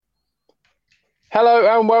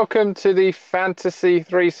Hello and welcome to the Fantasy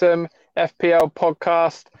Threesome FPL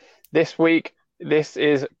podcast. This week, this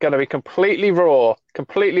is going to be completely raw,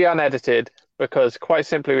 completely unedited, because quite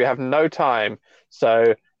simply we have no time.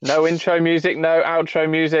 So, no intro music, no outro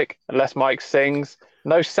music, unless Mike sings.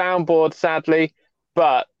 No soundboard, sadly,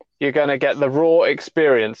 but you're going to get the raw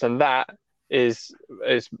experience, and that is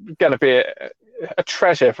going to be a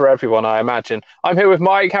treasure for everyone, I imagine. I'm here with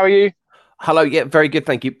Mike. How are you? Hello, yeah, very good,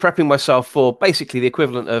 thank you. Prepping myself for basically the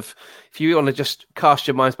equivalent of, if you want to just cast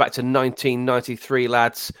your minds back to 1993,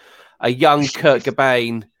 lads, a young Kurt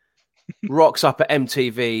Cobain rocks up at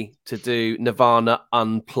MTV to do Nirvana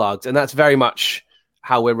Unplugged. And that's very much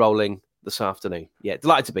how we're rolling this afternoon. Yeah,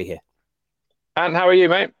 delighted to be here. And how are you,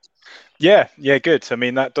 mate? Yeah, good. I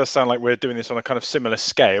mean, that does sound like we're doing this on a kind of similar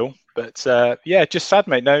scale, but yeah, just sad,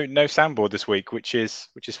 mate. No soundboard this week, which is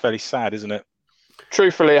fairly sad, isn't it?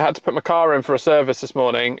 Truthfully, I had to put my car in for a service this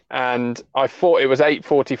morning, and I thought it was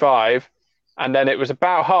 8:45, and then it was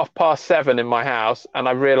about 7:30 in my house, and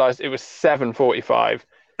I realised it was 7:45,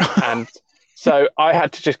 and so I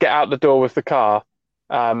had to just get out the door with the car.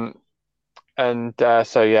 So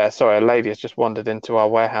yeah, sorry, a lady has just wandered into our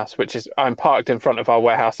warehouse, I'm parked in front of our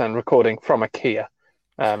warehouse and recording from a Kia.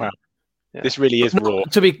 Wow. Yeah. This really is raw.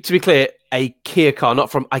 To be clear, a Kia car, not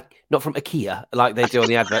from IKEA like they do on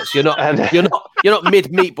the adverts. You're not mid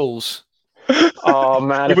meatballs. Oh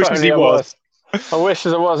man, I wish he was. I wish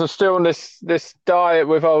as I was. I'm still on this diet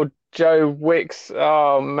with old Joe Wicks.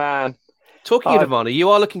 Oh man. Talking of Nirvana, you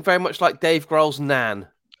are looking very much like Dave Grohl's nan.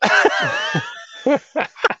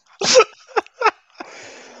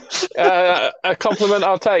 A compliment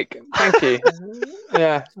I'll take. Thank you.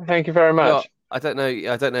 Yeah, thank you very much. Well, I don't know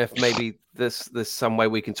if maybe there's some way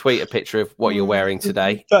we can tweet a picture of what you're wearing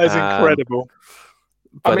today. That is incredible.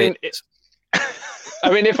 I mean,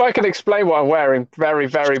 if I can explain what I'm wearing very,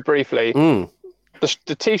 very briefly,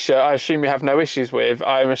 the T-shirt I assume you have no issues with.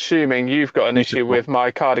 I'm assuming you've got an issue with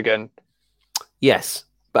my cardigan. Yes,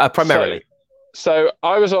 primarily. So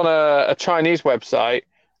I was on a Chinese website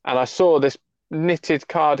and I saw this knitted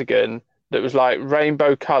cardigan that was like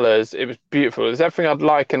rainbow colours. It was beautiful. It was everything I'd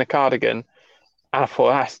like in a cardigan. And I thought,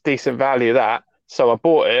 that's decent value, that. So I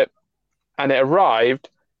bought it, and it arrived,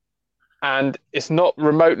 and it's not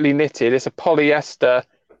remotely knitted. It's a polyester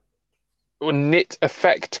knit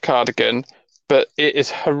effect cardigan, but it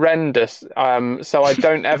is horrendous. So I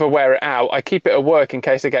don't ever wear it out. I keep it at work in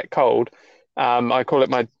case I get cold. I call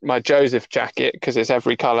it my Joseph jacket because it's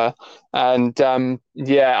every colour. And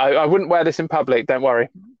I wouldn't wear this in public, don't worry.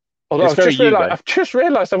 Although I've just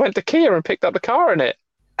realised I went to Kia and picked up the car in it.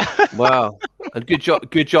 Wow, and good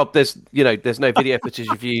job. There's no video footage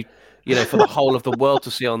of you, for the whole of the world to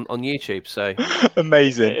see on YouTube. So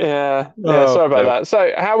amazing. Yeah. Sorry about that.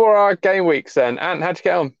 So, how were our game weeks then? Ant, how'd you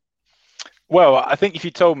get on? Well, I think if you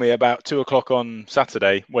told me about 2:00 on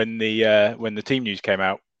Saturday when the team news came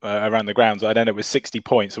out around the grounds, I'd end up with 60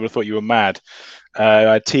 points. I would have thought you were mad.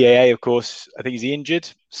 I had TAA, of course. I think he's injured,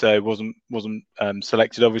 so wasn't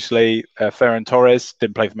selected. Obviously, Ferran Torres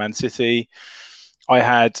didn't play for Man City.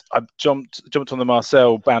 I jumped on the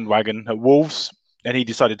Marcel bandwagon at Wolves, and he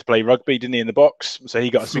decided to play rugby, didn't he, in the box? So he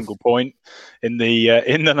got a single point in the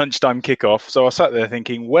lunchtime kickoff. So I sat there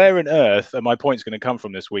thinking, where on earth are my points going to come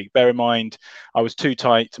from this week? Bear in mind, I was too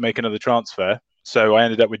tight to make another transfer, so I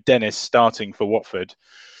ended up with Dennis starting for Watford.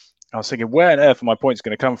 I was thinking, where on earth are my points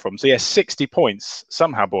going to come from? So yeah, 60 points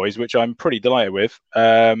somehow, boys, which I'm pretty delighted with.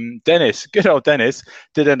 Dennis, good old Dennis,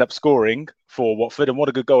 did end up scoring for Watford, and what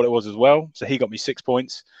a good goal it was as well. So he got me 6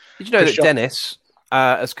 points. Did you know that Dennis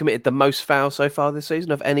has committed the most fouls so far this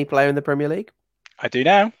season of any player in the Premier League? I do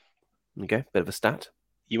now. Okay, bit of a stat.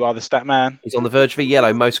 You are the stat man. He's on the verge for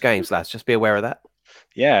yellow most games, lads. Just be aware of that.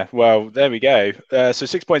 Yeah, well, there we go. So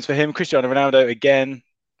 6 points for him. Cristiano Ronaldo again.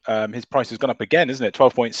 His price has gone up again, isn't it?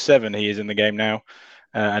 12.7 he is in the game now.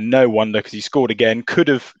 And no wonder, because he scored again. Could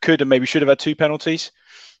have maybe should have had 2 penalties.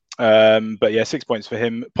 But yeah, 6 points for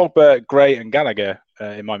him. Pogba, Gray and Gallagher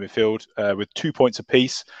in my midfield with 2 points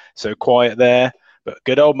apiece. So quiet there. But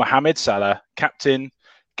good old Mohamed Salah, captained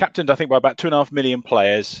I think by about 2.5 million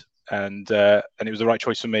players. And it was the right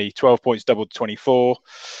choice for me. 12 points doubled to 24.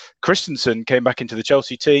 Christensen came back into the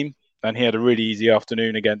Chelsea team, and he had a really easy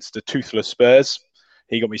afternoon against the toothless Spurs.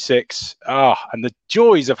 He got me 6. And the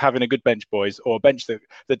joys of having a good bench, boys, or a bench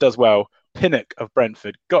that does well. Pinnock of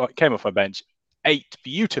Brentford came off my bench. 8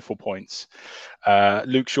 beautiful points.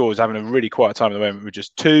 Luke Shaw is having a really quiet time at the moment with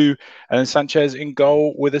just 2. And then Sanchez in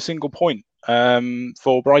goal with a single point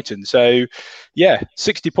for Brighton. So, yeah,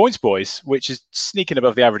 60 points, boys, which is sneaking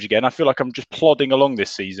above the average again. I feel like I'm just plodding along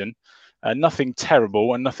this season. Nothing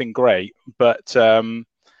terrible and nothing great. But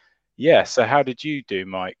Yeah. So how did you do,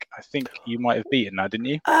 Mike? I think you might have beaten that, didn't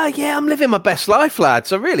you? Yeah, I'm living my best life,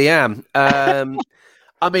 lads. I really am. I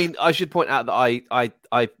mean, I should point out that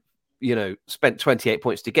I spent 28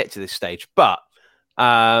 points to get to this stage, but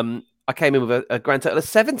I came in with a grand total of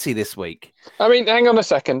 70 this week. I mean, hang on a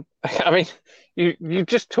second. I mean, you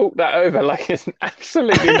just talked that over like it's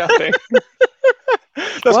absolutely nothing.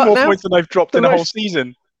 That's more points than I've dropped in a whole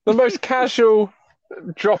season. The most casual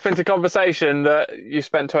drop into conversation that you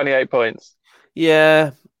spent 28 points.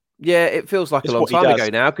 Yeah, it feels like a long time ago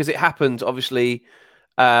now because it happened obviously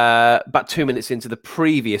about 2 minutes into the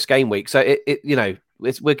previous game week. So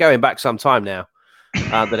we're going back some time now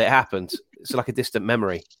that it happened. It's like a distant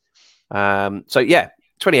memory. 28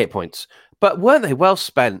 points, but weren't they well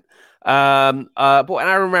spent? Bought an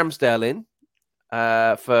Aaron Ramsdale in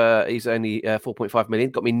for he's only 4.5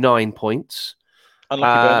 million. Got me 9 points.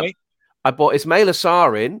 Unlucky Burnley. I bought Ismail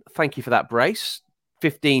Assar in. Thank you for that brace.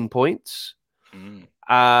 15 points.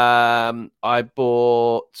 I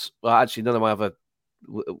bought. Well, actually, none of my other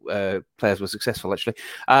players were successful. Actually,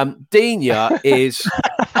 Digne is.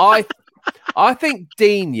 I think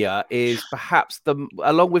Digne is perhaps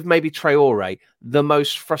along with maybe Traore, the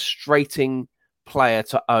most frustrating player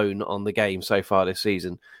to own on the game so far this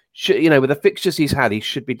season. With the fixtures he's had, he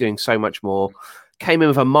should be doing so much more. Came in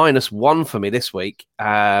with a -1 for me this week.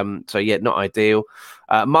 Not ideal.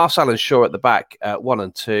 Marcel and Shaw at the back, 1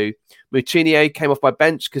 and 2. Moutinho came off my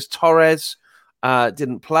bench because Torres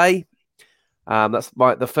didn't play. That's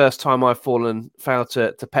the first time I've failed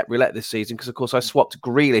to Pep Roulette this season because, of course, I swapped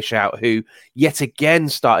Grealish out, who yet again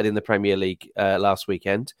started in the Premier League last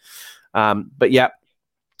weekend. Moutinho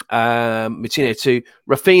 2,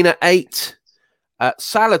 Rafinha 8,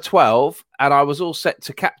 Salah 12, and I was all set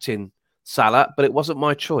to captain Salah, but it wasn't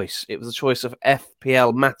my choice. It was the choice of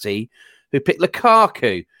FPL Matty, who picked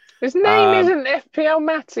Lukaku. His name isn't FPL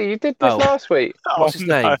Matty. You did this last week. What's his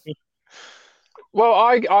name? Well,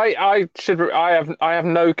 I have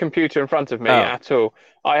no computer in front of me at all.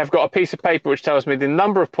 I have got a piece of paper which tells me the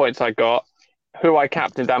number of points I got, who I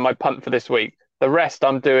captained, and my punt for this week. The rest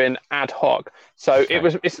I'm doing ad hoc. So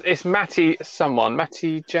it's Matty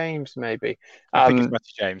James maybe. I think it's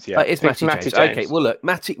Matty James. Yeah, it's Matty James. Okay, well look,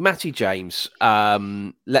 Matty James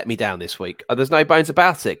let me down this week. There's no bones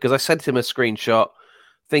about it because I sent him a screenshot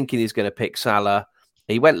thinking he's going to pick Salah.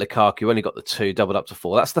 He went Lukaku, only got the 2, doubled up to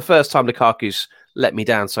 4. That's the first time Lukaku's let me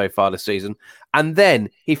down so far this season. And then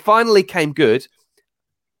he finally came good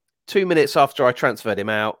 2 minutes after I transferred him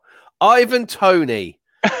out. Ivan Toney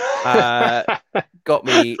got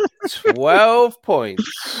me 12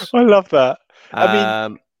 points. I love that. I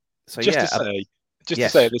mean, to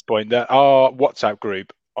say at this point that our WhatsApp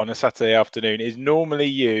group on a Saturday afternoon is normally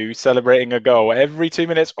you celebrating a goal every 2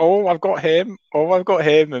 minutes. Oh, I've got him.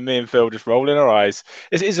 And me and Phil just rolling our eyes.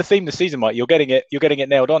 It is a theme this season, Mike. You're getting it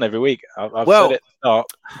nailed on every week. I've said it at the start,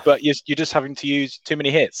 but you're just having to use too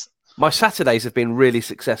many hits. My Saturdays have been really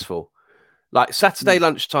successful. Like Saturday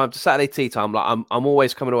lunchtime to Saturday tea time, like I'm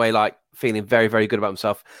always coming away like feeling very, very good about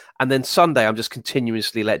myself. And then Sunday, I'm just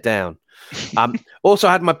continuously let down. Also,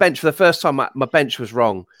 I had my bench for the first time. My bench was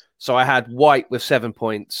wrong. So I had White with 7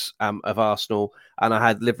 points of Arsenal, and I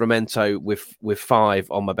had Livramento with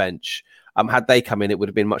 5 on my bench. Had they come in, it would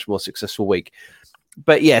have been a much more successful week.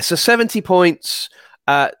 But yeah, so 70 points.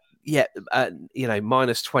 Minus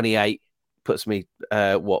 28 puts me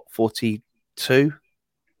 42.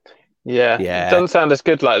 Yeah. It doesn't sound as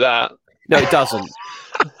good like that. No, it doesn't.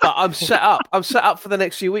 But I'm set up. I'm set up for the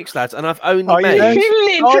next few weeks, lads, and I've only made.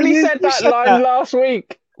 You literally said that line last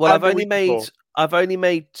week. Well, I've only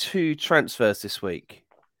made 2 transfers this week.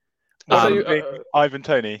 Ivan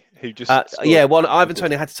Toney, who just one Ivan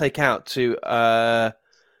Toney had to take out to.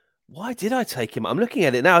 Why did I take him? I'm looking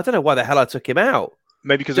at it now. I don't know why the hell I took him out.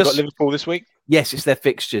 Maybe because they've got Liverpool this week. Yes, it's their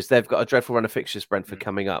fixtures. They've got a dreadful run of fixtures, Brentford,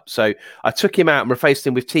 coming up. So I took him out and replaced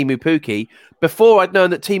him with Timu Pukki before I'd known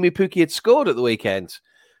that Timu Pukki had scored at the weekend.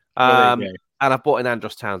 And I bought in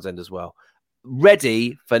Andros Townsend as well.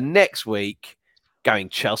 Ready for next week, going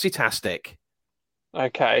Chelsea-tastic.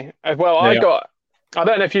 Okay. Well, I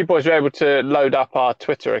don't know if you boys were able to load up our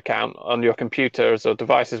Twitter account on your computers or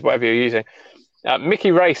devices, whatever you're using.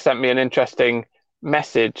 Mickey Race sent me an interesting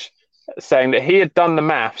message saying that he had done the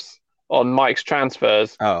maths on Mike's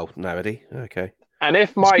transfers. Oh, no, Eddie. Okay. And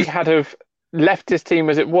if Mike had have left his team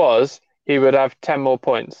as it was, he would have 10 more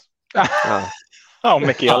points. Oh,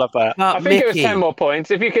 Mickey, I love that. I think it was 10 more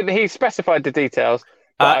points. If you could, he specified the details.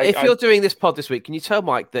 If you're doing this pod this week, can you tell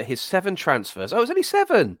Mike that his 7 transfers, it was only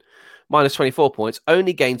 7, minus 24 points,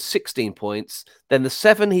 only gained 16 points. Then the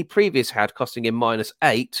 7 he previously had, costing him minus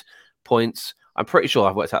 8 points, I'm pretty sure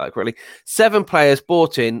I've worked out that correctly. 7 players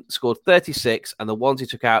bought in, scored 36, and the ones he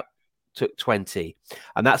took out took 20.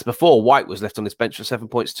 And that's before White was left on his bench for 7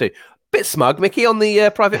 points too. Bit smug, Mickey, on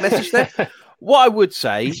the private message there. What I would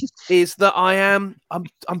say is that I'm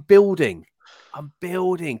building. I'm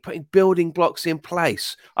putting building blocks in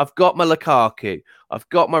place. I've got my Lukaku. I've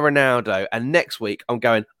got my Ronaldo. And next week, I'm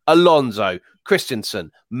going Alonso,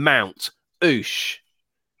 Christensen, Mount, Oosh.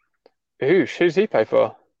 Oosh, who's he pay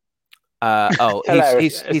for?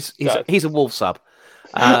 He's a Wolf sub.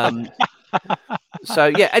 So,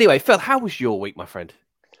 yeah, anyway, Phil, how was your week, my friend?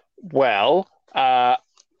 Well, I'm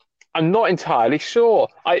not entirely sure.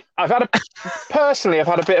 I've had a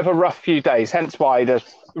bit of a rough few days, hence why the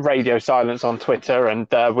radio silence on Twitter, and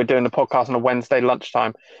we're doing the podcast on a Wednesday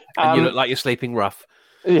lunchtime. And you look like you're sleeping rough.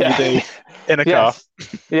 Yeah, you do. In a car.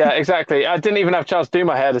 Yeah, exactly. I didn't even have a chance to do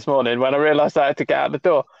my hair this morning when I realised I had to get out the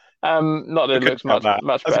door. Not that it looks much better. I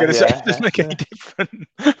was going to say, it doesn't make any difference.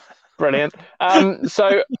 Brilliant.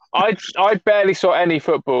 So I barely saw any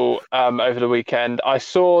football over the weekend. I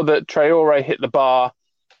saw that Traore hit the bar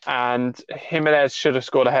and Jimenez should have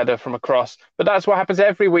scored a header from a cross. But that's what happens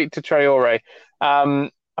every week to Traore.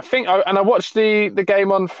 I watched the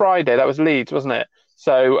game on Friday. That was Leeds, wasn't it?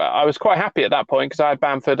 So I was quite happy at that point because I had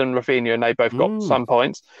Bamford and Rafinha and they both got some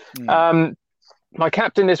points. My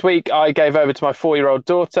captain this week, I gave over to my 4-year-old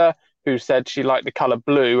daughter who said she liked the colour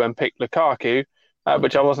blue and picked Lukaku.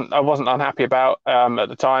 Which I wasn't unhappy about at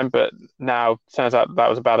the time, but now turns out that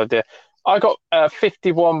was a bad idea. I got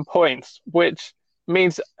 51 points, which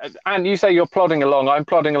means, and you say you're plodding along, I'm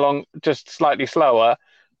plodding along just slightly slower,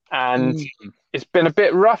 and it's been a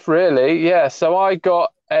bit rough, really. Yeah, so I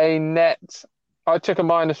got a net. I took a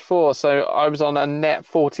 -4, so I was on a net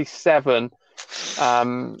 47.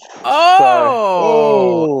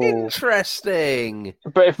 Interesting.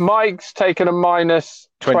 But if Mike's taken a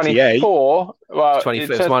 -24, well,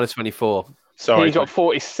 24, it's -24. Sorry, he's got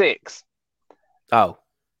 46. Oh,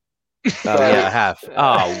 yeah, I have.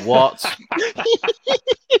 Oh, what?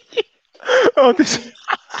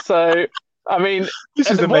 So, I mean,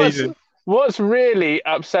 this is amazing. What's really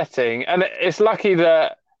upsetting, and it's lucky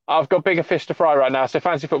that I've got bigger fish to fry right now, so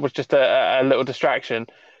fantasy football's just a little distraction.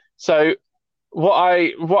 So what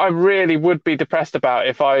I really would be depressed about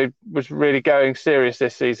if I was really going serious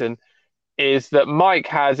this season is that Mike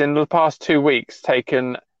has in the past 2 weeks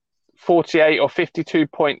taken 48 or 52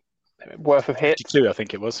 point worth of hits. 52, I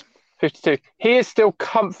think it was. 52. He is still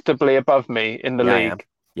comfortably above me in the league.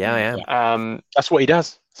 I am. That's what he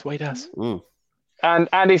does.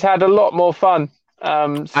 And he's had a lot more fun. I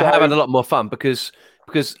have had a lot more fun because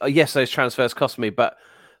yes, those transfers cost me, but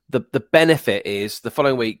the benefit is the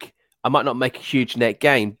following week I might not make a huge net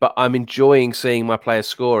gain, but I'm enjoying seeing my players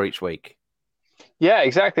score each week. Yeah,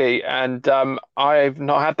 exactly. And I've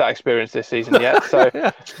not had that experience this season yet. So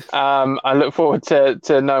I look forward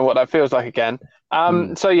to knowing what that feels like again.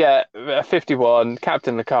 So yeah, 51,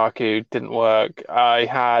 Captain Lukaku didn't work. I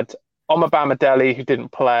had Omar Deli who didn't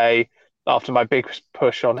play after my big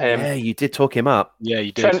push on him. Yeah, you did talk him up. Yeah,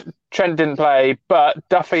 you did. Trent didn't play, but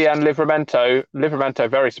Duffy and Livramento,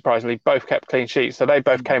 very surprisingly, both kept clean sheets. So they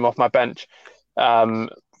both came off my bench.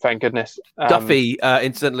 Thank goodness. Duffy,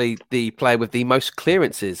 incidentally, the player with the most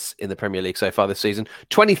clearances in the Premier League so far this season.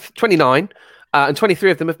 29, and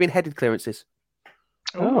 23 of them have been headed clearances.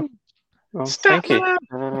 Oh, well, thank you.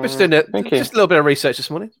 Just doing just a little bit of research this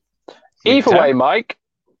morning. Either way, Mike,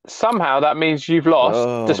 somehow that means you've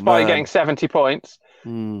lost despite getting 70 points.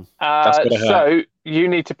 So you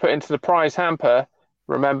need to put into the prize hamper.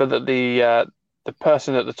 Remember that the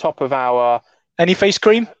person at the top of our any face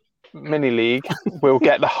cream mini league will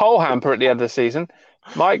get the whole hamper at the end of the season.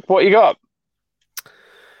 Mike, what you got?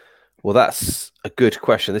 Well, that's a good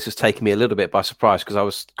question. This has taken me a little bit by surprise because I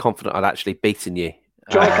was confident I'd actually beaten you.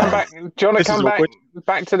 Do you want to come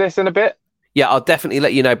back to this in a bit? Yeah, I'll definitely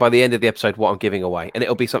let you know by the end of the episode what I'm giving away, and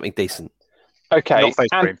it'll be something decent. Okay. Not face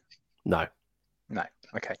cream. No.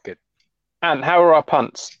 Okay, good. And how are our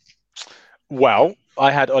punts? Well,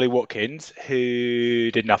 I had Ollie Watkins,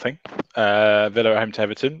 who did nothing. Villa at home to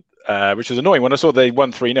Everton, which was annoying. When I saw they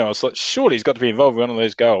won 3-0, I was like, surely he's got to be involved with one of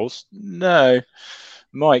those goals. No.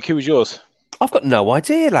 Mike, who was yours? I've got no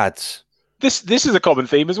idea, lads. This is a common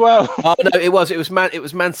theme as well. Oh no, it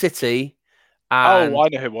was Man City. And... I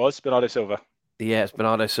know who it was. Bernardo Silva. Yeah, it's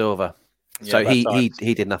Bernardo Silva. So he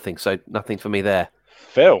did nothing. So nothing for me there.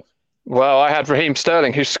 Phil. Well, I had Raheem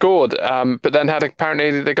Sterling who scored, but then had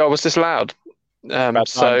apparently the goal was disallowed.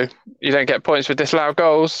 So you don't get points for disallowed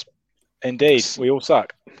goals. Indeed, we all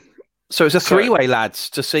suck. So it's a three-way, lads,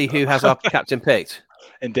 to see who has our captain picked.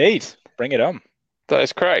 Indeed, bring it on. That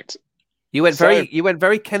is correct. You went So-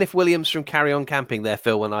 very Kenneth Williams from Carry On Camping there,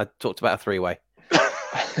 Phil, when I talked about a three-way.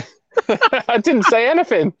 I didn't say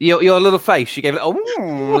anything. Your little face, you gave it a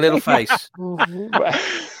little face.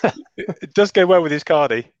 It does go well with his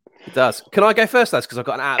cardy. It does. Can I go first, lads? Because I've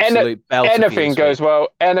got an absolute belt. Anything goes well.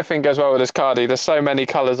 Anything goes well with this cardy. There's so many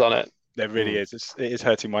colours on it. There really is. It is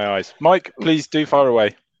hurting my eyes. Mike, please do fire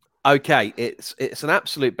away. Okay, it's an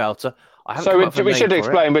absolute belter. I haven't So come up with a we name should for it.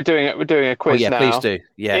 explain. We're doing a Oh, quiz yeah, now. please do.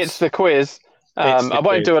 Yes. It's the quiz. It's the I won't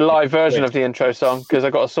quiz. do a live version Quiz. of the intro song because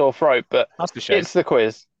I got a sore throat. But That's the shame. it's the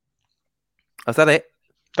quiz. Is that it?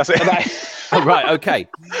 That's it. Oh, right. Okay.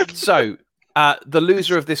 So the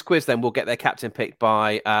loser of this quiz then will get their captain picked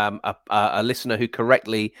by a listener who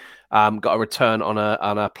correctly got a return on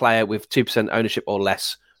a player with 2% ownership or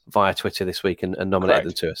less via Twitter this week and nominated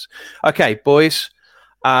them to us. Okay, boys.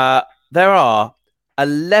 There are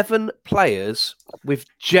 11 players with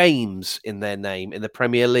James in their name in the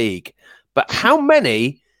Premier League. But how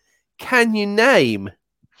many can you name?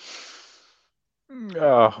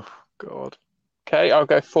 Oh, God. Okay, I'll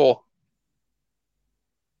go 4.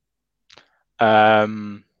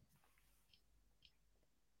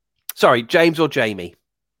 Sorry, James or Jamie?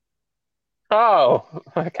 Oh,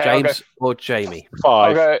 okay. James or Jamie?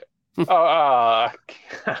 I'll 5. go.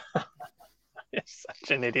 You're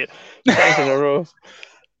such an idiot. Changing the rules.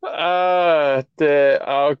 I'll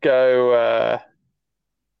go.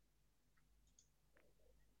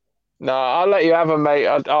 No, I'll let you have a mate.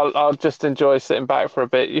 I'll just enjoy sitting back for a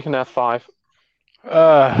bit. You can have 5.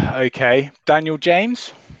 Okay. Daniel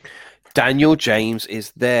James. Daniel James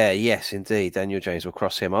is there. Yes, indeed. Daniel James will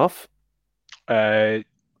cross him off.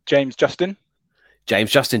 James Justin.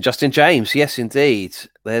 Justin James. Yes, indeed.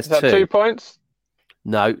 There's Is that 2. 2 points?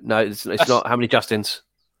 No, it's not. How many Justins?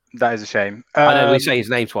 That is a shame. I know we say his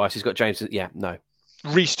name twice. He's got James. Yeah, no.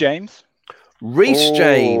 Reece James. Reece Oh,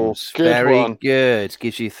 James. good Very one. good.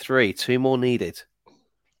 Gives you 3. 2 more needed.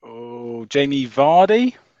 Oh, Jamie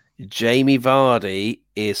Vardy. Jamie Vardy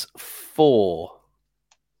is 4.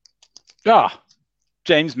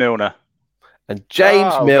 James Milner. And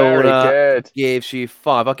James Oh, Milner very good. gives you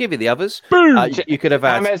 5. I'll give you the others. Boom. You could have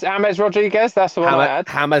had James Rodriguez. That's the one I had.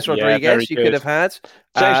 James Yeah, Rodriguez. very You good. could have had.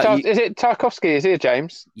 Is it Tarkovsky? Is he a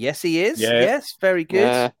James? Yes, he is. Yeah. Yes, very good.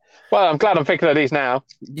 Yeah. Well, I'm glad I'm thinking of these now.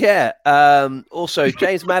 Yeah. Also,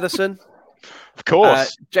 James Maddison, Of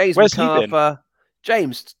course. James Where's he been? McCarthy,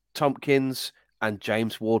 James Tompkins, and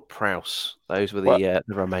James Ward-Prowse. Those were the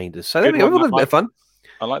remainders. So there Good we go. one, A little bit of fun.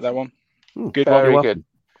 I like that one. Mm, Good Very one. good.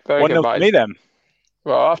 Very 1-0 good, for mate. me then.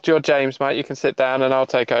 Well, after your James, mate, you can sit down and I'll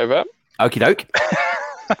take over. Okie doke.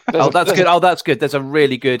 That's good. That's good. There's a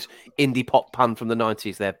really good indie pop pun from the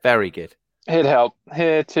 90s there. Very good. Here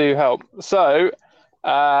to help. So,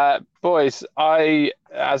 boys,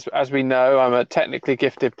 as we know, I'm a technically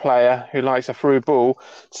gifted player who likes a through ball.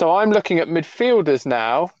 So I'm looking at midfielders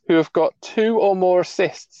now who have got 2 or more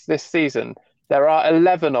assists this season. There are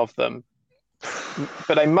 11 of them,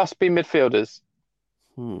 but they must be midfielders.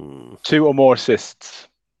 2 or more assists.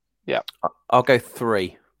 I'll go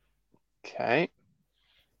 3. Okay.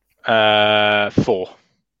 4.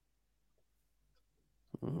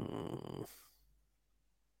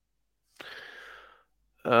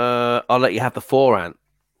 I'll let you have the 4, Ant.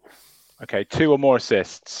 Okay, 2 or more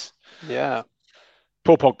assists. Yeah.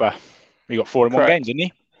 Paul Pogba. He got 4 in one Correct. game,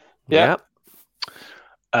 didn't he? Yeah.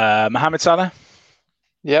 Mohamed Salah.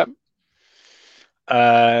 Yep.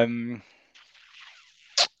 Ben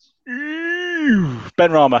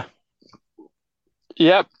Rama.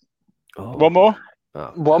 Yep. Oh. One more.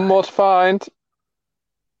 Oh, One more to find.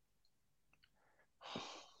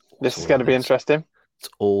 This is all going to on be this. interesting. It's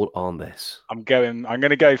all on this. I'm going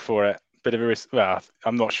to go for it. Bit of a risk. Well,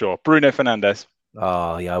 I'm not sure. Bruno Fernandes.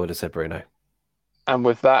 Oh, yeah, I would have said Bruno. And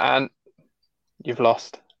with that, Ant, you've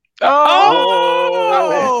lost. Oh!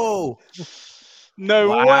 No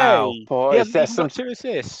Wow. way. Boys, He hasn't there's even some got 2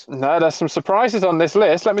 assists. No, there's some surprises on this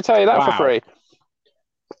list. Let me tell you that for Wow. free.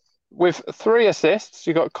 With 3 assists,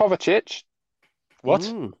 you got Kovacic. What?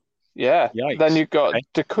 Mm. Yeah. Yikes. Then you've got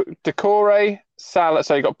Decore, Salah.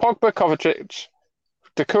 So you've got Pogba, Kovacic,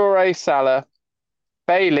 Decore, Salah,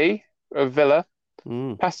 Bailey of Villa,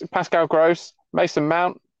 Mm. Pascal Gross, Mason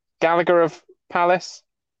Mount, Gallagher of Palace,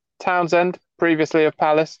 Townsend, previously of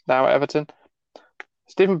Palace, now at Everton,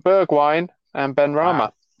 Stephen Bergwijn, and Ben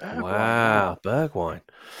Rama. Wow, Bergwijn.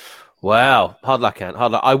 Wow, hard luck, Ant.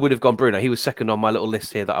 Hard luck. I would have gone Bruno. He was second on my little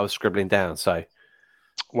list here that I was scribbling down. So,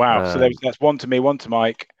 Wow. So that's 1 to me, 1 to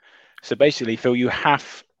Mike. So basically, Phil, you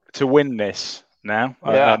have to win this now.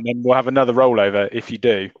 Yeah. And then we'll have another rollover if you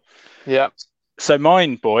do. Yeah. So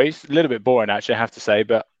mine, boys, a little bit boring, actually, I have to say,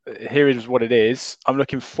 but here is what it is. I'm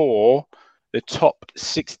looking for the top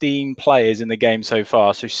 16 players in the game so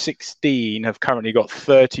far. So 16 have currently got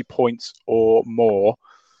 30 points or more.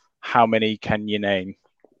 How many can you name?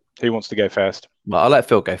 Who wants to go first? Well, I'll let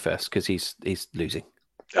Phil go first because he's losing.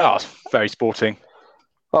 Oh, it's very sporting.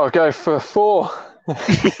 I'll go for 4.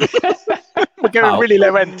 We're going really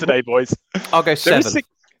low end today, boys. I'll go 7.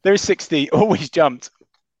 There is 60. Always jumped.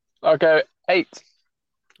 I'll go 8.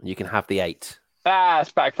 You can have the 8.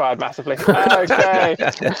 It's backfired massively. Okay.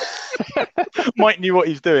 Mike knew what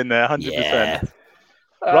he's doing there, 100%. Yeah.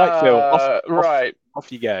 Right, Phil. Right.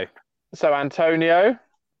 Off you go. So Antonio.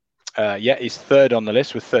 He's third on the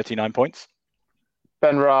list with 39 points.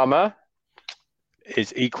 Benrahma.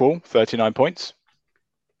 Is equal, 39 points.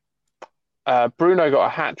 Bruno got a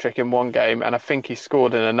hat-trick in one game, and I think he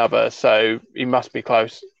scored in another, so he must be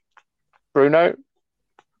close. Bruno.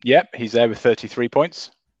 Yep, he's there with 33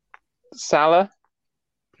 points. Salah.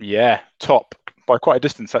 Yeah, top by quite a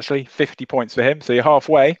distance, actually. 50 points for him, so you're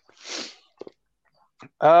halfway.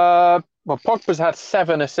 Well, Pogba's had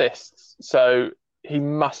 7 assists, so he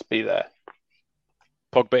must be there.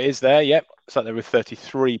 Pogba is there, yep. Sat there with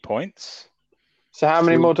 33 points. So how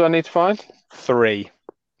many more do I need to find? 3.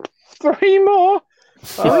 3 more?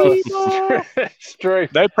 Three more. It's true.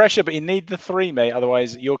 No pressure, but you need the 3, mate.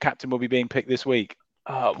 Otherwise, your captain will be being picked this week.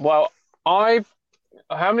 Well, how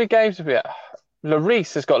many games have we had?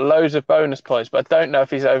 Lloris has got loads of bonus points, but I don't know if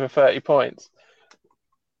he's over 30 points.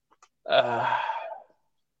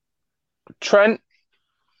 Trent.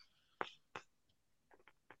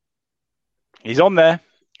 He's on there.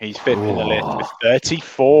 He's 5th in the list with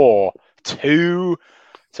 34. 2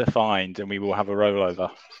 to find, and we will have a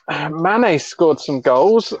rollover. Mane scored some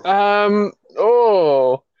goals. Who's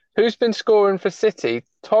been scoring for City?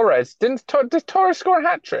 Torres. Did Torres score a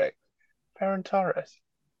hat-trick? Ferran Torres.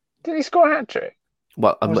 Did he score a hat-trick?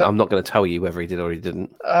 Well, I'm not going to tell you whether he did or he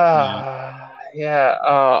didn't. Yeah.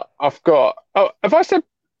 I've got... Oh, have I said...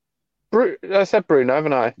 I said Bruno,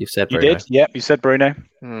 haven't I? You've said Bruno. You did? Yep, you said Bruno.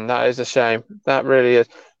 That is a shame. That really is.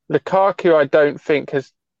 Lukaku, I don't think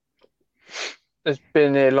has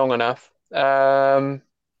been here long enough. Okay.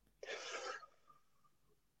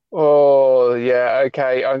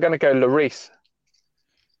 I'm going to go Lloris.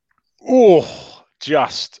 Oh,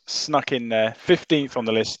 just snuck in there. 15th on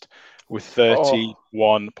the list with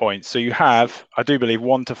 31 points. So you have, I do believe,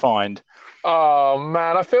 1 to find. Oh,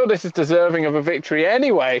 man. I feel this is deserving of a victory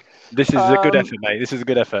anyway. This is a good effort, mate. This is a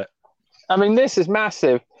good effort. I mean, this is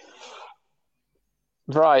massive.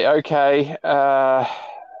 Right, okay.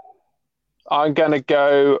 I'm going to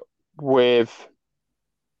go with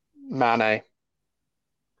Mane.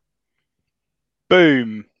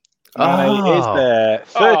 Boom. Mane is there.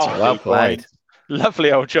 30 well played.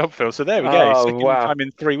 Lovely old job, Phil. So there we go. Second time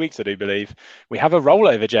in 3 weeks, I do believe. We have a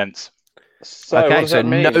rollover, gents. So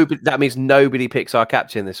that means nobody picks our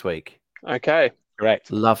captain this week. Okay.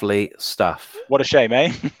 Correct. Lovely stuff. What a shame,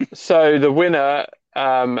 eh? So the winner...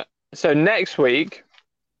 so next week,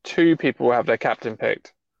 2 people will have their captain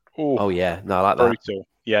picked. Ooh, I like that. Brutal.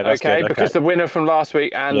 Yeah, that's good. Okay, because the winner from last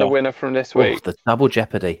week and the winner from this week. The double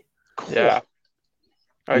jeopardy. Yeah.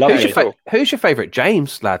 Okay. Who's your favourite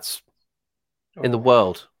James, lads, in the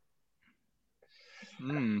world?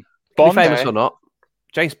 Bond, famous or not?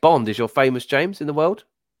 James Bond is your famous James in the world?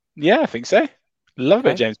 Yeah, I think so. Love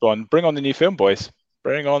it, James Bond. Bring on the new film, boys.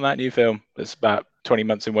 Bring on that new film. That's about 20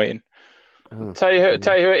 months in waiting. Tell you who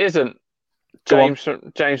it isn't. James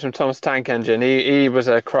from Thomas Tank Engine. He was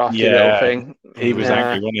a crafty little thing. He was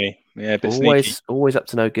angry, wasn't he? Yeah, but always up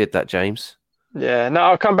to no good, that James. Yeah, no,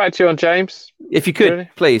 I'll come back to you on James. If you could,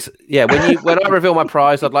 please. Yeah, when I reveal my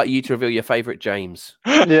prize, I'd like you to reveal your favourite James.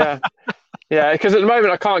 Yeah, because at the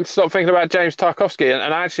moment I can't stop thinking about James Tarkowski,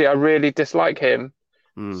 and actually I really dislike him.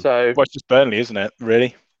 So it's just Burnley, isn't it?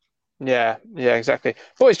 Really? Yeah, exactly.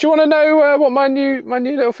 Boys, do you want to know what my new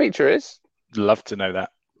little feature is? Love to know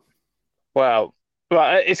that. Well,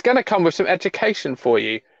 it's going to come with some education for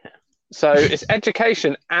you. So it's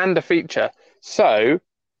education and a feature. So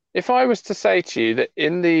if I was to say to you that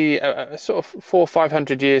in the sort of 400 or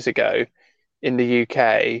 500 years ago in the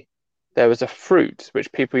UK, there was a fruit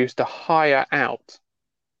which people used to hire out.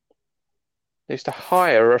 They used to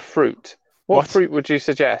hire a fruit. What fruit would you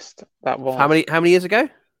suggest that was? How many years ago?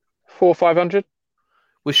 400 or 500.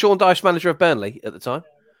 Was Sean Dyche manager of Burnley at the time?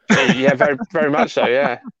 Yeah, very, very much so,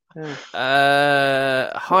 yeah.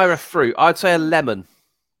 Hire a fruit. I'd say a lemon.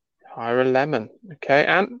 Hire a lemon. Okay,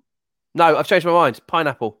 and? No, I've changed my mind.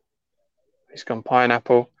 Pineapple. He's gone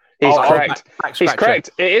pineapple. He's correct. He's correct.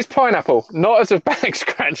 It is pineapple. Not as a back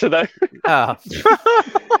scratcher, though.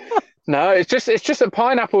 No, it's just that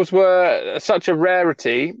pineapples were such a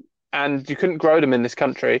rarity and you couldn't grow them in this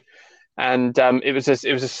country. and it was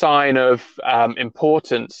a sign of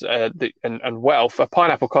importance and wealth. A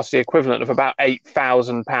pineapple cost the equivalent of about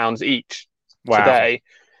 £8,000 each today.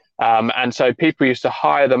 And so people used to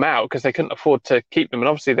hire them out because they couldn't afford to keep them, and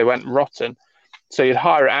obviously they went rotten. So you'd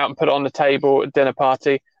hire it out and put it on the table at a dinner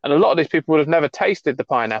party. And a lot of these people would have never tasted the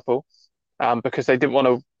pineapple because they didn't want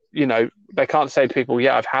to, they can't say to people,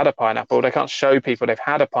 yeah, I've had a pineapple. They can't show people they've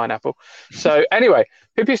had a pineapple. So anyway,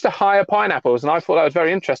 people used to hire pineapples, and I thought that was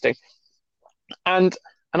very interesting. And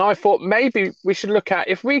I thought maybe we should look at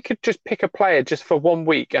if we could just pick a player just for 1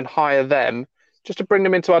 week and hire them just to bring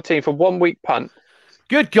them into our team for 1 week punt.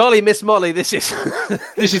 Good golly, Miss Molly, this is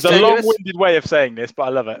this is a long-winded way of saying this, but I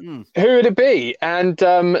love it. Who would it be? And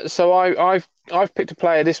so I've picked a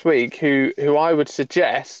player this week who I would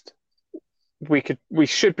suggest we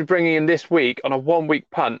should be bringing in this week on a 1 week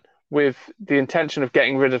punt with the intention of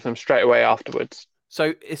getting rid of them straight away afterwards.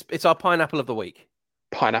 So it's our pineapple of the week.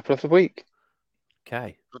 Pineapple of the week.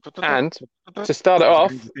 Okay. And to start it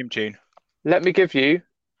off, theme tune. Let me give you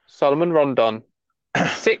Solomon Rondon.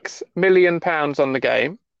 £6 million on the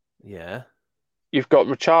game. Yeah. You've got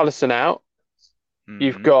Richarlison out. Mm-hmm.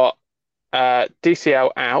 You've got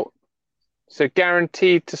DCL out. So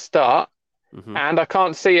guaranteed to start. Mm-hmm. And I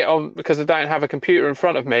can't see it on because I don't have a computer in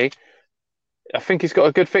front of me. I think he's got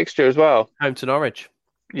a good fixture as well. Home to Norwich.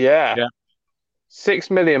 Yeah. 6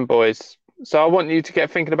 million, boys. So I want you to get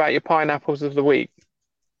thinking about your pineapples of the week.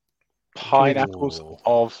 Pineapples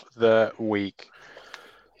of the week.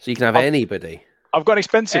 So you can have anybody. I've got an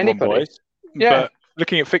expensive one, boys. Yeah. But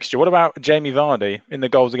looking at fixture, what about Jamie Vardy in the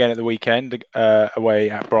goals again at the weekend away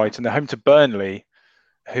at Brighton? They're home to Burnley,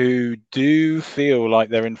 who do feel like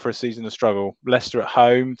they're in for a season of struggle. Leicester at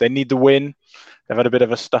home. They need the win. They've had a bit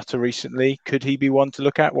of a stutter recently. Could he be one to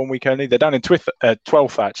look at 1 week only? They're down in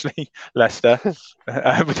 12th, actually, Leicester,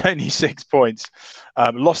 with only 6 points.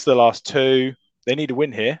 Lost the last 2. They need a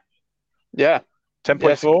win here. Yeah.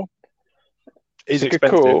 10.4 is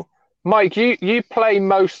expensive. Cool. Mike, you play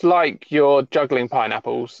most like you're juggling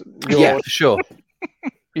pineapples. Yeah, for sure.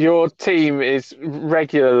 Your team is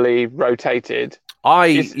regularly rotated.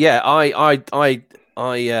 I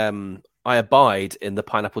abide in the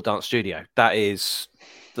Pineapple Dance Studio. That's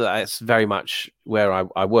very much where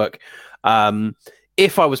I work.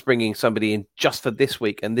 If I was bringing somebody in just for this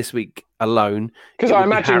week and this week alone, because I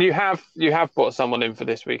imagine you have brought someone in for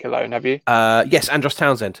this week alone, have you? Yes, Andros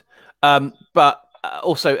Townsend, but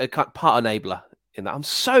also a part enabler in that. I'm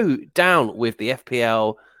so down with the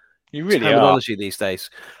FPL terminology these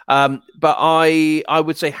days. But I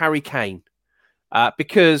would say Harry Kane.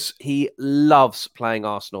 Because he loves playing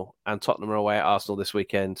Arsenal, and Tottenham are away at Arsenal this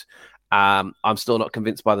weekend. I'm still not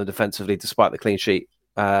convinced by them defensively, despite the clean sheet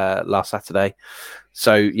last Saturday.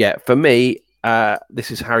 So, yeah, for me,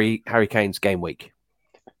 this is Harry Kane's game week.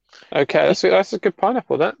 Okay, that's a good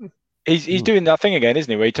pineapple, that. He's doing that thing again,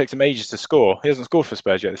 isn't he, where he takes him ages to score. He hasn't scored for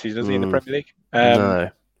Spurs yet this season, does he, in the Premier League? No.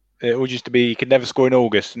 It all used to be he could never score in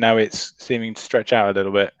August. Now it's seeming to stretch out a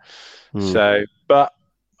little bit. So, but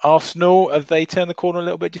Arsenal, have they turned the corner a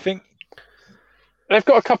little bit, do you think? They've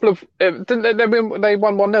got a couple of... they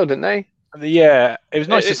won 1-0, didn't they? Yeah, it was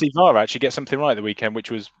nice to see VAR actually get something right the weekend, which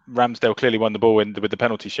was Ramsdale clearly won the ball with the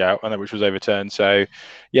penalty shout, and which was overturned. So,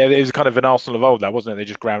 yeah, it was kind of an Arsenal of old, that wasn't it? They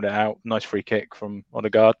just ground it out. Nice free kick from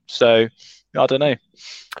Odegaard. So, I don't know.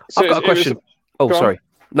 I've got a question. Sorry.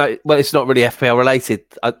 No, well, it's not really FPL related.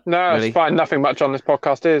 No, really. It's fine. Nothing much on this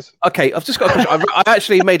podcast is. Okay, I've just got a question. I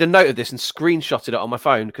actually made a note of this and screenshotted it on my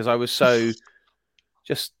phone because I was so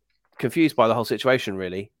just confused by the whole situation,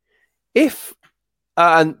 really.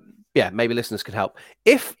 And maybe listeners could help.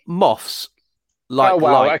 If moths like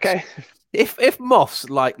light, okay. If moths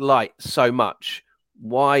like light so much,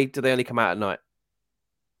 why do they only come out at night?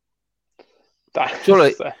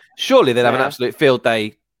 Surely they'd have an absolute field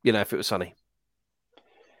day, if it was sunny.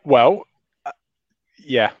 Well,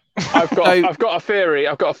 yeah. I've got a theory.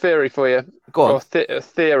 I've got a theory for you. Go on. A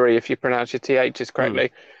theory, if you pronounce your THs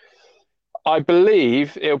correctly. I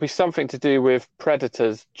believe it'll be something to do with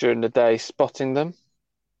predators during the day spotting them.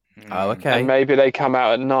 Oh, okay. And maybe they come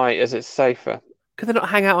out at night as it's safer. Could they not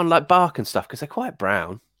hang out on like bark and stuff because they're quite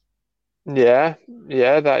brown? Yeah,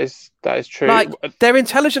 that is true. Like they're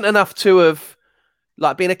intelligent enough to have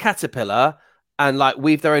like been a caterpillar and like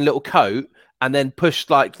weave their own little coat and then push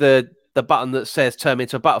like the button that says turn me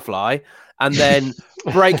into a butterfly and then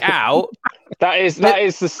break out. That is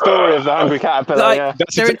the story of the hungry caterpillar. Like, yeah.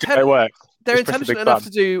 That's exactly how it works. They're intelligent enough to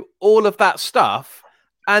do all of that stuff,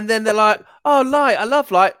 and then they're like, "Oh, light! I love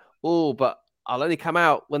light. Oh, but I'll only come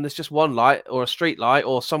out when there's just one light or a street light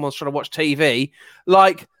or someone's trying to watch TV."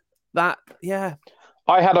 Like that, yeah.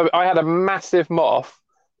 I had a massive moth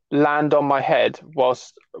land on my head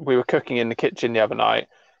whilst we were cooking in the kitchen the other night,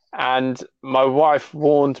 and my wife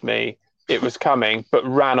warned me it was coming, but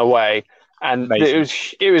ran away, and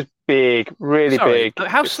Amazing. it was big, really Sorry, big.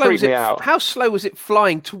 how It slow was freaked me it? out. How slow was it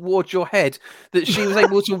flying towards your head that she was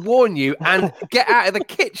able to warn you and get out of the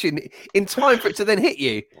kitchen in time for it to then hit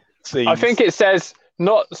you? I think it says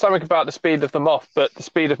not something about the speed of the moth, but the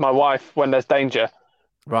speed of my wife when there's danger.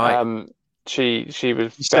 Right. She was She very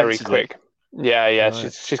senses it. quick. Yeah,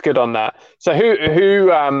 Right. she's good on that. So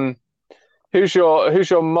who's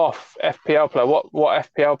your moth FPL player? What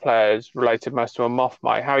FPL player is related most to a moth,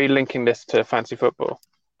 Mike? How are you linking this to fancy football?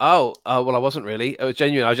 Oh, well, I wasn't really. It was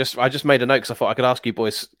genuine. I just made a note because I thought I could ask you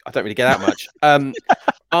boys. I don't really get that much.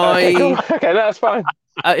 Okay, cool. Okay, that's fine.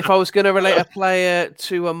 If I was going to relate a player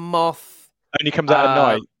to a moth, Only comes out at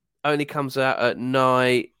night. only comes out at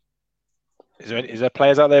night. Is there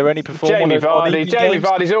players out there who only perform Jamie on Vardy. evening Jamie games?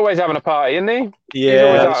 Vardy's always having a party, isn't he? He's Yeah,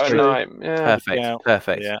 always that's out at true. night. Yeah. Perfect. Yeah.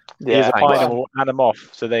 Perfect. Yeah. Yeah, He's a thanks. final and a moth.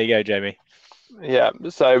 So there you go, Jamie. Yeah.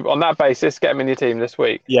 So on that basis, get him in your team this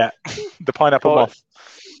week. Yeah, the pineapple Boy. moth.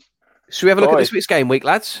 Should we have a look at Boys. this week's game week,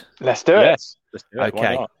 lads? Let's do it. Yes, let's do it. Why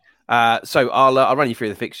Okay. not? So I'll run you through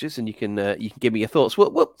the fixtures, and you can give me your thoughts.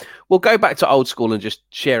 We'll go back to old school and just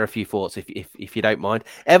share a few thoughts if you don't mind.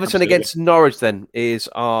 Everton Absolutely. against Norwich then is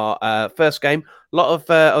our first game. A lot of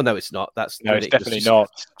oh no, it's not. That's No, it's ridiculous. definitely not.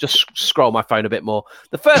 Just scroll my phone a bit more.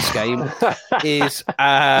 The first game is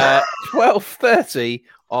 12:30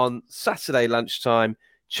 on Saturday lunchtime.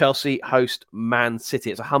 Chelsea host Man City.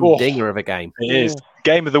 It's a humdinger of a game. It is.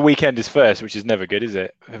 Game of the weekend is first, which is never good, is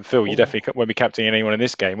it? And Phil, you definitely won't be captaining anyone in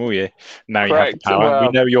this game, will you? Now you have the Correct. power. Well- We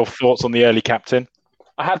know your thoughts on the early captain.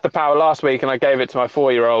 I had the power last week and I gave it to my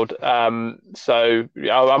 4-year-old. So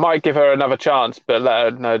I might give her another chance, but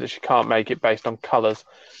let her know that she can't make it based on colours.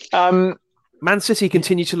 Man City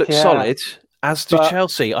continue to look Yeah. solid, as do But-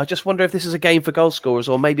 Chelsea. I just wonder if this is a game for goal scorers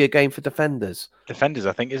or maybe a game for defenders. Defenders,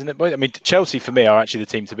 I think, isn't it? I mean, Chelsea for me are actually the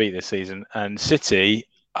team to beat this season, and City,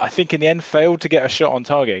 I think, in the end, failed to get a shot on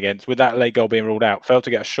target against, with that late goal being ruled out, failed to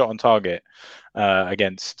get a shot on target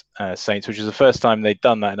against Saints, which is the first time they'd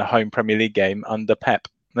done that in a home Premier League game under Pep.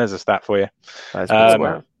 There's a stat for you.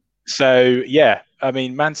 So yeah, I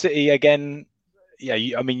mean, Man City again. Yeah,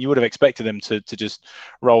 you would have expected them to just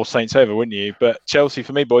roll Saints over, wouldn't you? But Chelsea,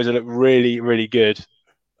 for me, boys, they look really, really good.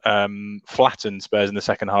 Flattened Spurs in the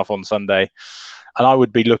second half on Sunday, and I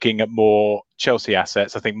would be looking at more Chelsea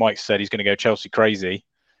assets. I think Mike said he's going to go Chelsea crazy.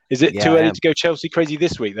 Is it Yeah, too I early am. to go Chelsea crazy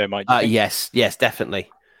this week, though, Mike? Do you think? Yes, definitely.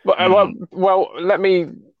 Well, let me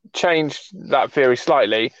change that theory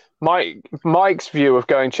slightly. Mike's view of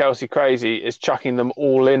going Chelsea crazy is chucking them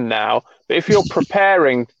all in now. But if you're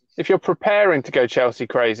preparing to go Chelsea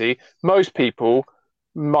crazy, most people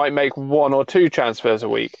might make 1 or 2 transfers a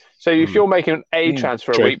week. So if you're making a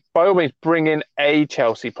transfer true. a week, by all means, bring in a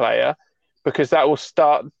Chelsea player because that will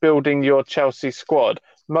start building your Chelsea squad.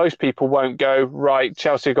 Most people won't go, right,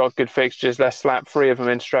 Chelsea got good fixtures, let's slap 3 of them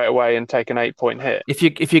in straight away and take an 8-point hit. If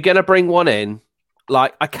you're going to bring one in,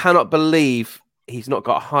 like I cannot believe he's not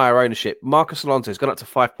got higher ownership. Marcus Alonso's gone up to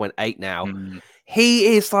 5.8 now.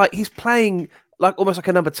 He is he's playing like almost like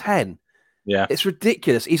a number 10. Yeah, It's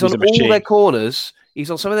ridiculous. He's He's on a machine. all their corners. He's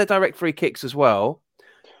on some of their direct free kicks as well.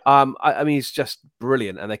 I mean, he's just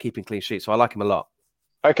brilliant, and they're keeping clean sheets, so I like him a lot.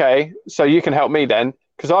 Okay, so you can help me then,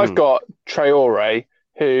 because I've got Traore,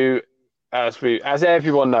 who, as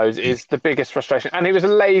everyone knows, is the biggest frustration, and he was the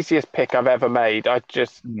laziest pick I've ever made. I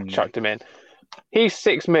just chucked him in. He's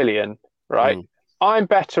 6 million, right? I'm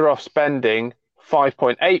better off spending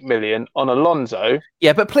 5.8 million on Alonso.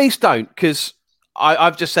 Yeah, but please don't, because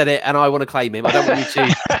I've just said it, and I want to claim him. I don't want you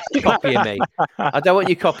to copying me. I don't want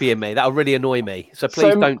you copying me. That'll really annoy me. So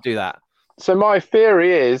please don't do that. So my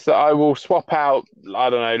theory is that I will swap out, I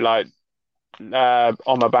don't know, like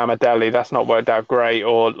Omar Deli, that's not worked out great,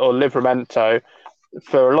 or Livramento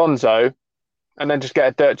for Alonso, and then just get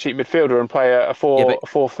a dirt cheap midfielder and play a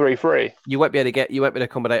 4-3-3. You won't be able to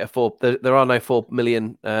accommodate a 4. There are no 4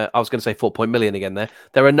 million. I was going to say 4 million again.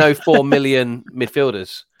 There are no 4 million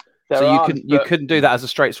midfielders. You couldn't do that as a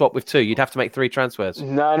straight swap with 2. You'd have to make 3 transfers.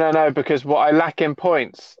 No, because what I lack in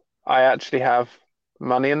points, I actually have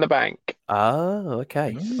money in the bank. Oh,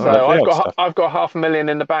 okay. So I've got 500,000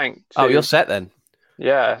 in the bank. Oh, you're set then.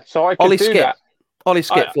 Yeah, so I could do that. Ollie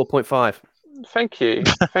Skip 4.5. Thank you.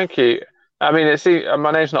 I mean,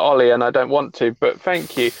 my name's not Ollie, and I don't want to, but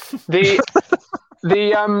thank you. The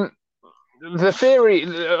theory,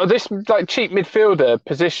 this like cheap midfielder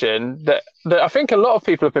position that I think a lot of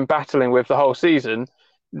people have been battling with the whole season,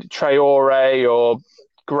 Traore or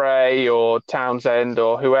Gray or Townsend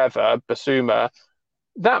or whoever, Basuma,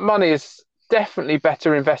 that money is definitely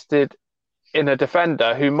better invested in a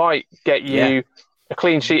defender who might get you a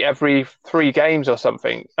clean sheet every 3 games or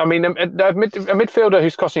something. I mean, a midfielder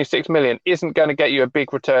who's costing you 6 million isn't going to get you a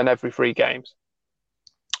big return every 3 games.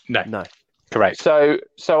 No. Correct. So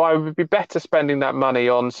I would be better spending that money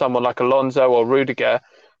on someone like Alonso or Rudiger,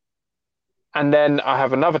 and then I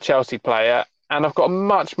have another Chelsea player, and I've got a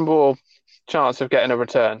much more chance of getting a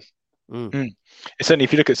return. Certainly,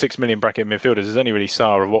 if you look at 6 million bracket midfielders, there's only really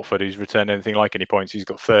Sarr of Watford who's returned anything like any points. He's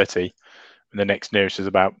got 30, and the next nearest is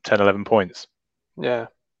about 10, 11 points. Yeah.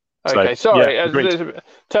 Okay, sorry. Yeah,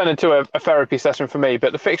 turned into a therapy session for me,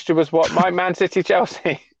 but the fixture was what? Man City,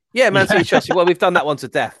 Chelsea. Yeah, Man City, Chelsea. Well, we've done that one to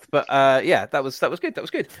death, but that was good. That was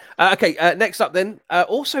good. Okay, next up then,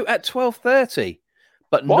 also at 12:30,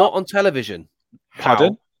 but not on television.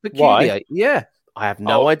 Pardon? Why? Yeah, I have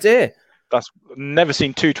no idea. That's never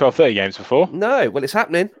seen 2 12:30 games before. No, well, it's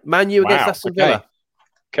happening. Man U against Aston Villa.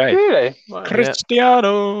 Okay. Really?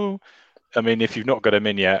 Cristiano. I mean, if you've not got him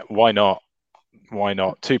in yet, why not? Why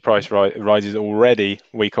not? 2 price rises already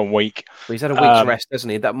week on week. Well, he's had a week's rest,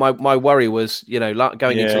 hasn't he? That my worry was,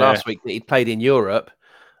 going into last week that he'd played in Europe.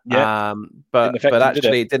 Yeah. But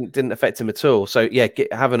actually, it didn't affect him at all. So yeah,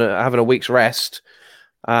 having a week's rest,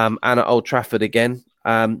 and at Old Trafford again.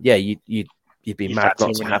 You'd be mad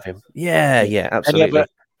not to have him. Yeah, absolutely.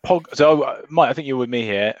 So, Mike, I think you're with me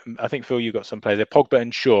here. I think, Phil, you got some players there. Pogba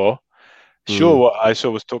and Shaw. Shaw, what I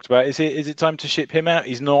saw was talked about. Is it time to ship him out?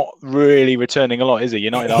 He's not really returning a lot, is he?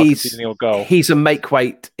 United are conceding a goal. He's a make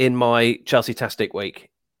weight in my Chelsea-tastic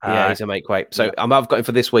week. Yeah, he's a make weight. So I've got him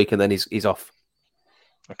for this week, and then he's off.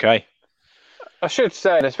 Okay. I should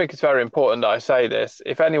say, and I think it's very important that I say this,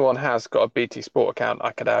 if anyone has got a BT Sport account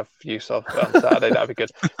I could have use of on Saturday, that'd be good.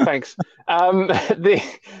 Thanks.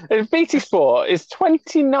 The BT Sport is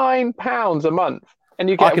 £29 a month, and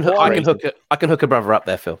you get I can hook a brother up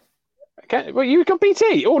there, Phil. Okay. Well, you've got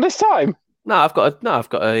BT all this time? No, I've got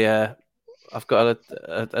a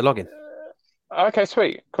login. Okay,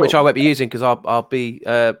 sweet. Cool. Which I won't be using because I'll be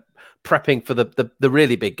prepping for the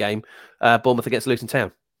really big game, Bournemouth against Luton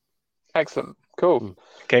Town. Excellent. Cool.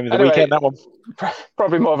 Game of the weekend, that one.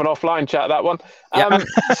 Probably more of an offline chat, that one. But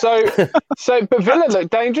Villa looked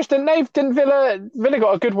dangerous, didn't they? Didn't Villa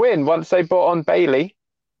got a good win once they brought on Bailey?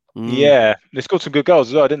 Yeah, they scored some good goals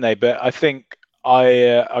as well, didn't they? But I think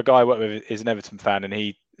a guy I work with is an Everton fan, and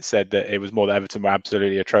he said that it was more that Everton were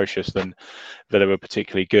absolutely atrocious than Villa were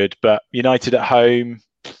particularly good. But United at home,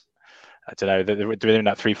 I don't know, they're doing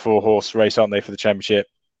that 3-4 horse race, aren't they, for the Championship?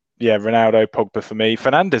 Yeah, Ronaldo, Pogba for me.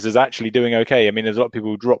 Fernandes is actually doing okay. I mean, there's a lot of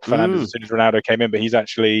people who dropped Fernandes as soon as Ronaldo came in, but he's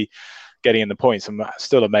actually getting in the points. I'm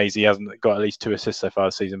still amazed he hasn't got at least 2 assists so far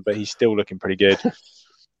this season, but he's still looking pretty good.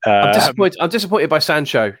 I'm disappointed by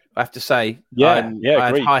Sancho, I have to say. I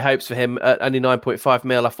had high hopes for him at only 9.5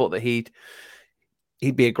 mil. I thought that he'd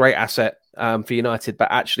be a great asset for United,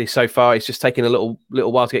 but actually so far he's just taken a little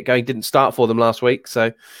while to get going. Didn't start for them last week,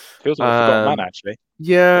 so feels like a forgotten man actually.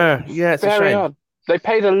 Yeah, it's very a shame. odd. They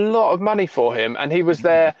paid a lot of money for him, and he was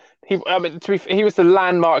there. He was the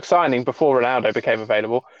landmark signing before Ronaldo became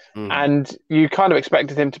available, and you kind of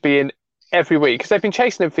expected him to be in every week because they've been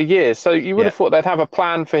chasing him for years. So you would have thought they'd have a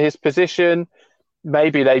plan for his position.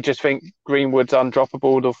 Maybe they just think Greenwood's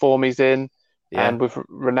undroppable the form he's in, and with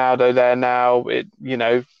Ronaldo there now,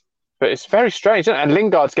 But it's very strange, isn't it? And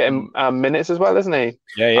Lingard's getting minutes as well, isn't he?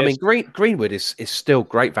 Yeah, I mean, Greenwood is still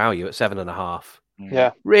great value at 7.5.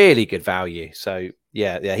 Yeah, really good value. So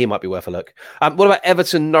yeah, he might be worth a look. What about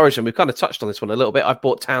Everton, Norwich? And we've kind of touched on this one a little bit. I've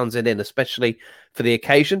bought Townsend in, especially for the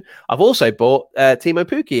occasion. I've also bought Timo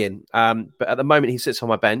Pukki in, but at the moment he sits on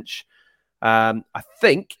my bench. I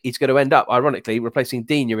think he's going to end up, ironically, replacing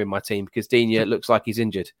Digne in my team because Digne looks like he's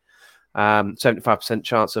injured. 75%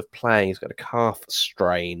 chance of playing. He's got a calf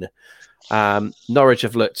strain. Norwich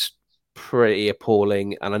have looked pretty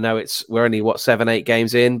appalling, and I know we're only 7-8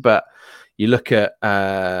 games in, but you look at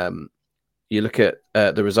the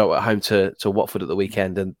result at home to Watford at the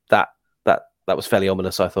weekend, and that was fairly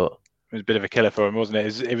ominous, I thought. It was a bit of a killer for him, wasn't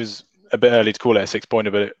it? It was a bit early to call it a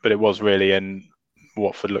 6-pointer, but it was really, and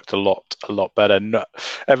Watford looked a lot better. No,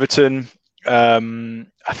 Everton,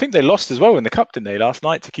 I think they lost as well in the cup, didn't they, last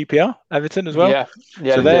night to QPR? Everton as well. Yeah.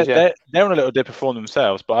 So they're on a little dip of form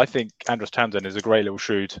themselves, but I think Andros Townsend is a great little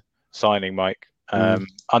shrewd signing, Mike. Under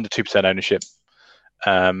 2% ownership.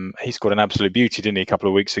 He scored an absolute beauty, didn't he, a couple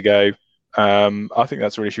of weeks ago? I think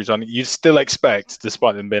that's a really shrewd signing. You'd still expect,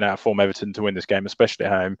 despite them being out of form, Everton to win this game, especially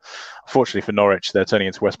at home. Unfortunately for Norwich, they're turning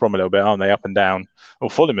into West Brom a little bit, aren't they? Up and down, or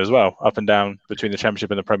Fulham as well, up and down between the Championship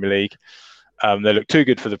and the Premier League. They look too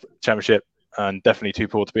good for the Championship and definitely too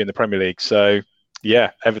poor to be in the Premier League. So,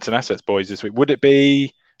 yeah, Everton assets, boys, this week. Would it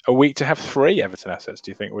be a week to have 3 Everton assets,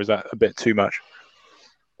 do you think? Or is that a bit too much?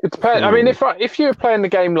 It depends. I mean, if you were playing the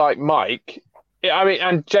game like Mike,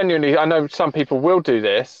 and genuinely, I know some people will do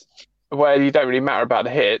this, where you don't really matter about the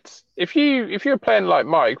hits. If you were playing like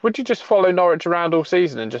Mike, would you just follow Norwich around all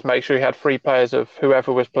season and just make sure you had 3 players of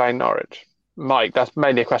whoever was playing Norwich? Mike, that's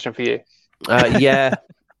mainly a question for you.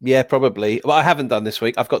 Yeah, probably. Well, I haven't done this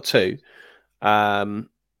week. I've got 2,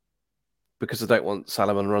 because I don't want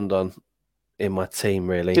Salomon Rondon in my team.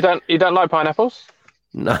 Really, you don't like pineapples?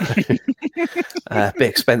 No, a bit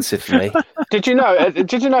expensive for me. Did you know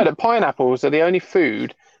that pineapples are the only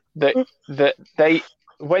food that they,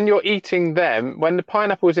 when you're eating them, when the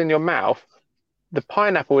pineapple is in your mouth, the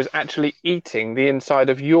pineapple is actually eating the inside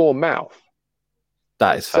of your mouth.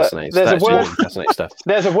 That is fascinating. There's a word, fascinating stuff.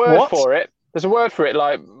 There's a word for it. There's a word for it,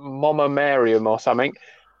 like Mammamarium or something.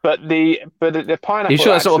 But the pineapple. Are you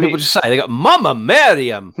sure that's not what people just say? They got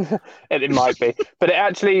Mammamarium. It might be, but it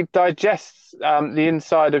actually digests the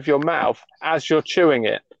inside of your mouth as you're chewing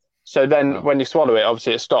it. So then, when you swallow it,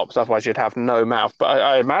 obviously it stops. Otherwise, you'd have no mouth. But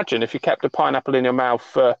I imagine if you kept a pineapple in your mouth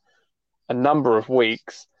for a number of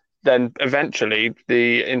weeks, then eventually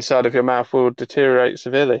the inside of your mouth will deteriorate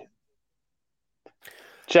severely.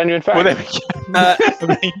 Genuine fact. Well,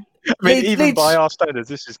 I mean, even by our standards,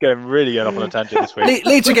 this is really going off on a tangent this week.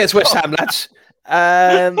 Leeds against West Ham, lads.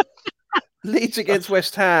 Leeds against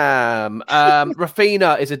West Ham.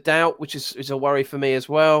 Rafinha is a doubt, which is a worry for me as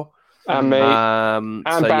well. And me. And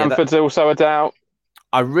Bamford's also a doubt.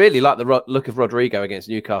 I really like the look of Rodrigo against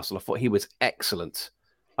Newcastle. I thought he was excellent.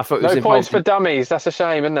 I thought no points for dummies. That's a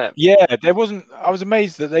shame, isn't it? Yeah, there wasn't. I was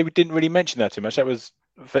amazed that they didn't really mention that too much. That was,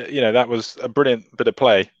 that was a brilliant bit of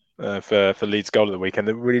play for Leeds' goal at the weekend.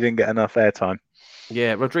 They really didn't get enough airtime.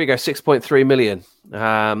 Yeah, Rodrigo, 6.3 million.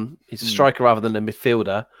 He's a striker rather than a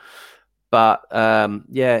midfielder, but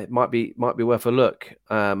it might be worth a look.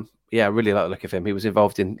 I really like the look of him. He was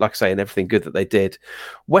involved in, like I say, in everything good that they did.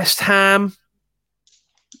 West Ham.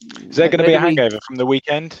 Is there going to be a hangover from the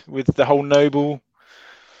weekend with the whole Noble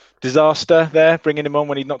disaster there, bringing him on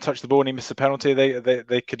when he'd not touched the ball and he missed the penalty?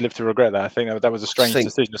 They could live to regret that. I think that was a strange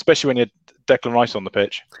decision, especially when you had Declan Rice on the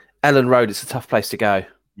pitch. Ellen Road, it's a tough place to go. It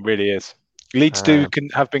really is. Leeds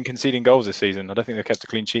have been conceding goals this season. I don't think they've kept a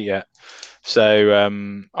clean sheet yet. So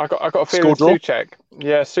I got a feeling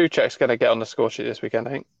Souček's going to get on the score sheet this weekend,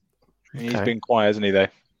 I think. He's been quiet, hasn't he, though?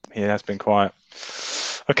 He has been quiet.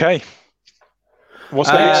 Okay. What's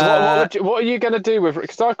next? What are you going to do with...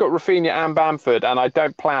 Because I've got Rafinha and Bamford, and I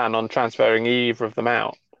don't plan on transferring either of them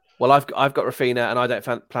out. Well, I've got Rafinha, and I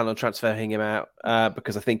don't plan on transferring him out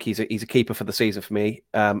because I think he's a keeper for the season for me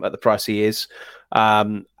at the price he is.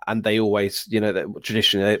 And they always,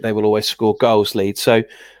 traditionally, they will always score goals, Leeds. So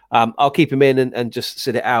I'll keep him in and just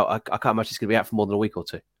sit it out. I can't imagine he's going to be out for more than a week or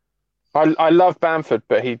 2. I love Bamford,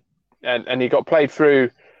 but he got played through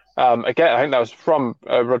again. I think that was from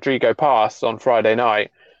Rodrigo pass on Friday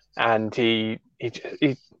night, and he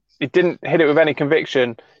didn't hit it with any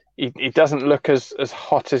conviction. He doesn't look as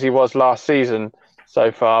hot as he was last season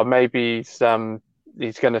so far. Maybe he's going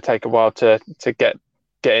to take a while to get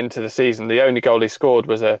into the season. The only goal he scored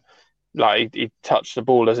was he touched the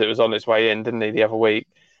ball as it was on its way in, didn't he, the other week?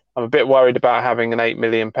 I'm a bit worried about having an £8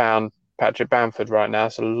 million Patrick Bamford right now.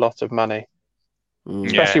 It's a lot of money,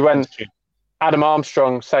 especially when Adam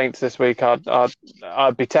Armstrong Saints this week.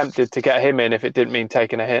 I'd be tempted to get him in if it didn't mean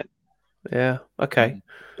taking a hit. Yeah. Okay.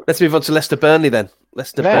 Let's move on to Leicester Burnley then.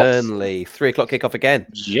 Burnley, 3:00 kickoff again.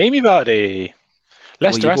 Jamie Vardy.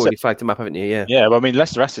 Leicester you've already flagged him up, haven't you? Yeah. Yeah, well, I mean,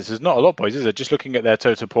 Leicester assets is not a lot, boys, is it? Just looking at their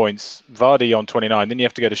total points, Vardy on 29, then you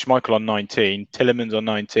have to go to Schmeichel on 19, Tielemans on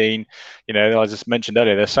 19. I just mentioned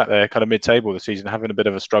earlier, they're sat there kind of mid-table this season, having a bit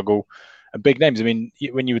of a struggle. And big names. I mean,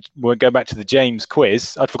 when you would go back to the James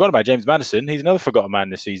quiz, I'd forgotten about James Maddison. He's another forgotten man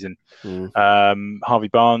this season. Harvey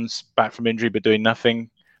Barnes, back from injury, but doing nothing.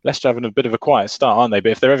 Leicester having a bit of a quiet start, aren't they?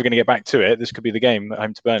 But if they're ever going to get back to it, this could be the game at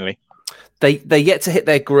home to Burnley. They yet to hit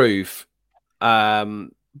their groove.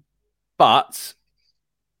 But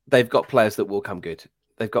they've got players that will come good.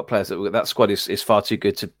 They've got players that squad is far too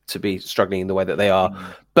good to be struggling in the way that they are.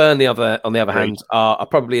 Burnley, on the other hand, are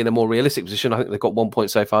probably in a more realistic position. I think they've got 1 point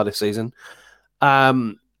so far this season.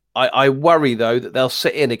 I worry, though, that they'll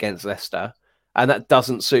sit in against Leicester, and that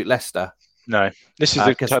doesn't suit Leicester. No, this is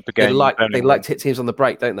the type of game. They like to hit teams on the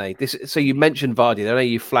break, don't they? So you mentioned Vardy. I know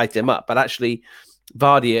you flagged him up, but actually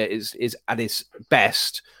Vardy is at his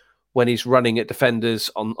best when he's running at defenders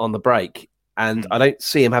on the break. And I don't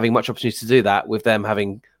see him having much opportunity to do that with them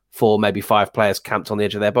having 4, maybe 5 players camped on the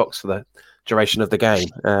edge of their box for the duration of the game.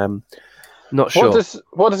 Not sure.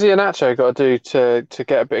 What does Iheanacho got to do to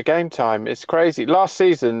get a bit of game time? It's crazy. Last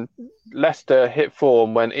season, Leicester hit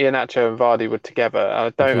form when Iheanacho and Vardy were together. I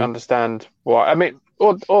don't understand why. I mean,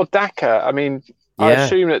 or Daka. I mean, I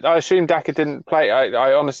assume Daka didn't play.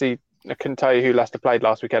 I honestly couldn't tell you who Leicester played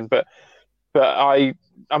last weekend, but I'm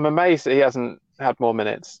amazed that he hasn't had more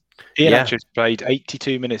minutes. Iheanacho's played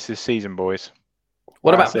 82 minutes this season, boys.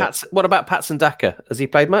 What about Patson Daka? Has he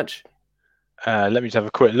played much? Let me just have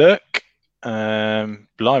a quick look.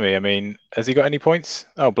 Blimey, I mean, has he got any points?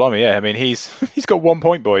 Oh, blimey, yeah. I mean, he's got 1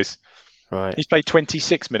 point, boys. Right. He's played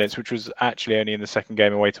 26 minutes, which was actually only in the second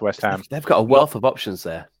game away to West Ham. They've got a wealth of options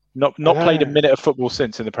there. Not played a minute of football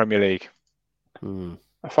since in the Premier League.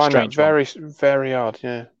 I find that very, very odd.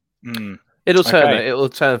 Yeah. It'll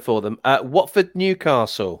turn for them. Watford,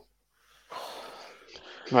 Newcastle.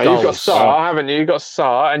 Well, you've got Sarr, haven't you? You've got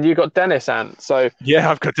Sarr and you've got Dennis Ant. So yeah,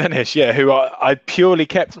 I've got Dennis. Yeah, who I purely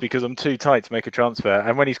kept because I'm too tight to make a transfer.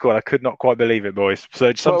 And when he scored, I could not quite believe it, boys.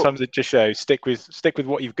 So sometimes it just shows stick with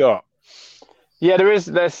what you've got. Yeah,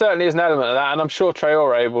 there certainly is an element of that, and I'm sure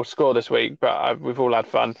Traore will score this week. But we've all had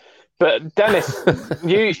fun. But Dennis,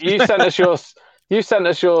 you sent us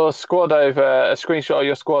your squad over, a screenshot of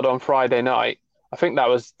your squad on Friday night. I think that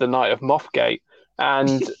was the night of Mothgate,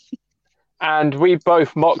 and. And we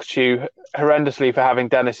both mocked you horrendously for having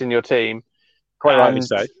Dennis in your team. Quite rightly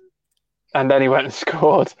so. And then he went and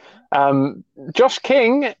scored. Josh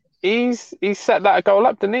King, he's set that goal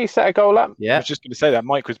up, didn't he? Set a goal up. Yeah. I was just going to say that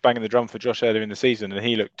Mike was banging the drum for Josh earlier in the season, and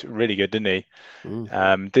he looked really good, didn't he?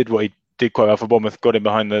 Did what he did quite well for Bournemouth, got him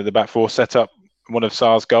behind the back four, set up one of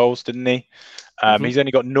Sarr's goals, didn't he? He's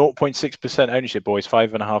only got 0.6% ownership, boys,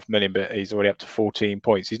 5.5 million, but he's already up to 14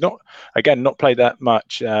 points. He's not played that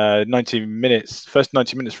much. 90 minutes, first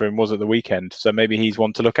 90 minutes for him was at the weekend, so maybe he's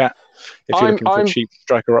one to look at if you're looking for a cheap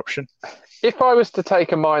striker option. If I was to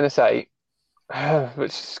take a -8, which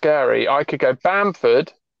is scary, I could go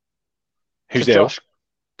Bamford. Who's ill?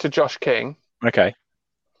 To Josh King. Okay.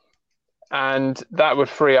 And that would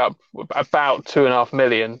free up about 2.5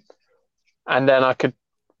 million, and then I could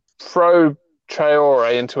throw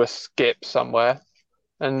Traore into a skip somewhere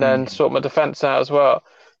and then sort my defence out as well.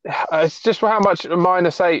 It's just how much a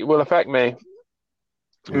 -8 will affect me.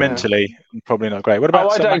 Mentally, probably not great. What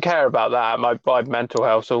about? I don't care about that. My mental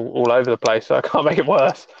health's all over the place, so I can't make it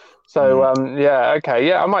worse. So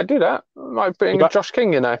I might do that. I might put in Josh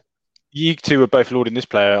King. You two were both lauding this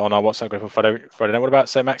player on our WhatsApp group on Friday night. What about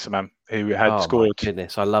Saint-Maximin, who had scored? My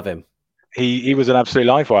goodness, I love him. He was an absolute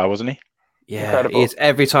live wire, wasn't he? Yeah, incredible. He is.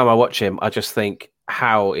 Every time I watch him, I just think,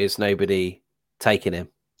 how is nobody taking him?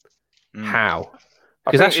 How?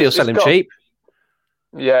 Because actually, you'll sell him cheap.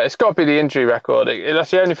 Yeah, it's got to be the injury record.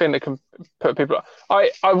 That's the only thing that can put people.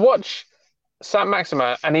 I watch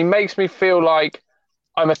Saint-Maximin, and he makes me feel like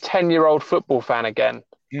I'm a 10-year-old football fan again.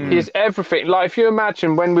 He's everything. Like, if you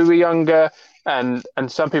imagine when we were younger, and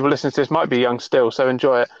some people listening to this might be young still, so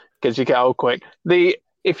enjoy it because you get old quick.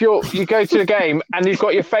 If you go to a game and you've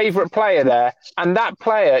got your favourite player there, and that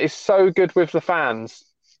player is so good with the fans.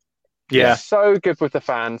 Yeah. He's so good with the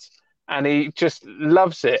fans, and he just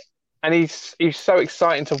loves it. And he's so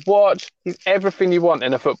exciting to watch. He's everything you want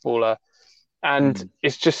in a footballer. And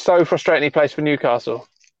it's just so frustrating he plays for Newcastle.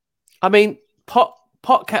 I mean, pot,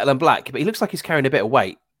 kettle and black, but he looks like he's carrying a bit of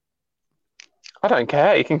weight. I don't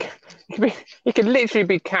care. He could literally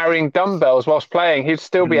be carrying dumbbells whilst playing. He'd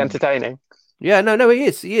still be entertaining. Yeah, no, he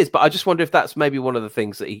is. But I just wonder if that's maybe one of the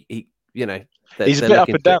things that he he's a bit up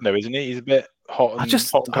and down though, isn't he? He's a bit hot and cold.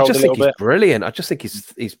 I just think he's brilliant. I just think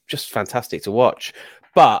he's just fantastic to watch.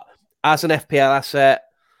 But as an FPL asset,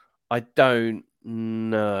 I don't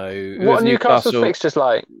know. What are Newcastle's fixtures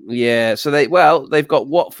like? Yeah, so they've got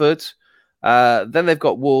Watford, then they've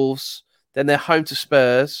got Wolves, then they're home to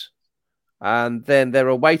Spurs, and then they're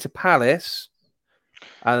away to Palace,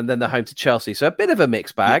 and then they're home to Chelsea. So a bit of a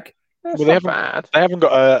mixed bag. Well, they haven't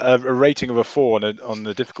got a rating of a 4 on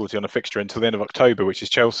the difficulty on a fixture until the end of October, which is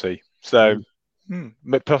Chelsea. So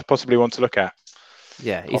possibly one to look at.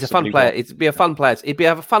 Yeah, he's a fun player. It'd be a fun player. It'd be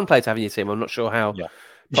a fun player to have in your team. I'm not sure how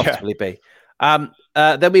possibly be.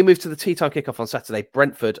 Then we move to the tea time kickoff on Saturday.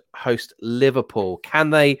 Brentford host Liverpool. Can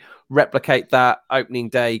they replicate that opening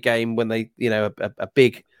day game when they, a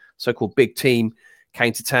big so-called big team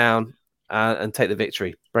came to town and take the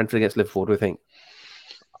victory? Brentford against Liverpool. What do we think?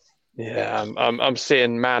 Yeah, I'm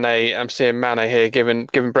seeing Mane. I'm seeing Mane here giving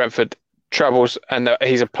Brentford troubles, and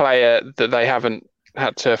he's a player that they haven't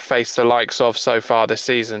had to face the likes of so far this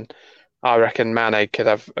season. I reckon Mane could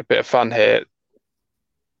have a bit of fun here.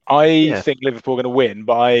 I think Liverpool are going to win,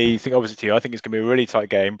 but I think opposite to you. I think it's going to be a really tight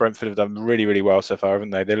game. Brentford have done really, really well so far, haven't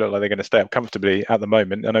they? They look like they're going to stay up comfortably at the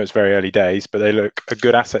moment. I know it's very early days, but they look a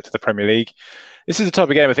good asset to the Premier League. This is the type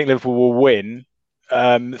of game I think Liverpool will win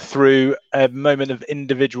through a moment of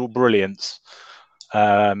individual brilliance.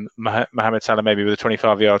 Mohamed Salah maybe with a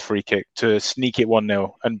 25-yard free kick to sneak it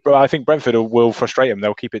 1-0. And I think Brentford will frustrate them.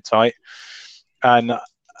 They'll keep it tight.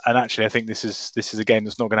 And actually, I think this is a game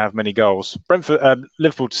that's not going to have many goals.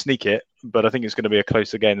 Liverpool to sneak it, but I think it's going to be a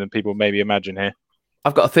closer game than people maybe imagine here.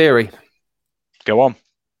 I've got a theory. Go on.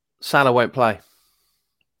 Salah won't play.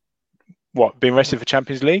 What, being rested for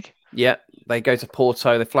Champions League? Yeah, they go to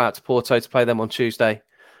Porto. They fly out to Porto to play them on Tuesday.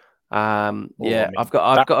 I've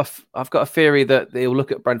got a theory that he'll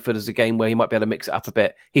look at Brentford as a game where he might be able to mix it up a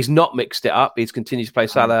bit. He's not mixed it up. He's continued to play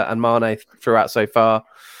Salah and Mane throughout so far.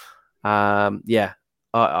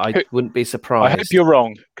 I wouldn't be surprised. I hope you're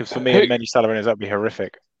wrong, because for me and many Salah owners, that'd be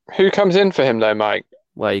horrific. Who comes in for him though, Mike?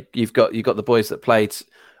 Well, you've got the boys that played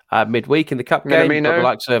midweek in the cup game. You've got the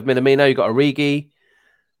likes of Minamino. You've got Origi.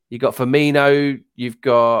 You've got Firmino. You've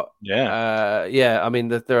got I mean,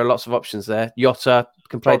 there are lots of options there. Jota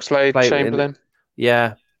can play. Oxlade, Chamberlain.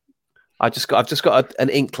 I've just got an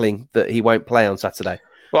inkling that he won't play on Saturday.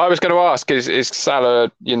 Well, I was going to ask, is Salah,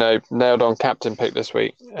 nailed on captain pick this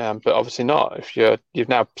week? But obviously not. If you've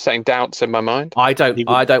now setting doubts in my mind. I don't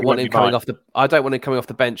want him coming off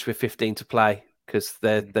the bench with 15 to play, because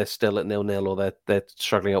they're still at 0-0 or they're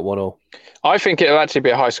struggling at 1-1. I think it'll actually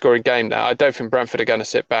be a high scoring game now. I don't think Brentford are going to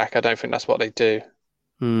sit back. I don't think that's what they do.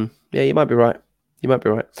 Yeah, you might be right.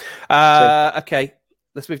 Okay,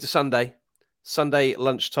 let's move to Sunday. Sunday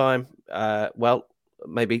lunchtime.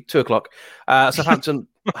 Maybe 2:00. Southampton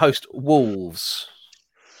host Wolves.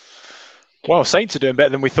 Well, Saints are doing better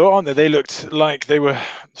than we thought, aren't they? They looked like they were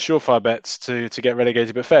surefire bets to get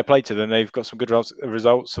relegated, but fair play to them. They've got some good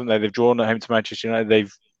results, haven't they? They've drawn at home to Manchester United.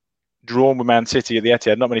 They've drawn with Man City at the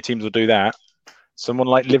Etihad. Not many teams will do that. Someone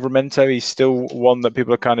like Livramento, he's still one that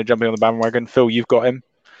people are kind of jumping on the bandwagon. Phil, you've got him.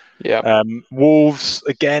 Yeah. Wolves,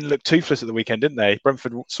 again, looked toothless at the weekend, didn't they?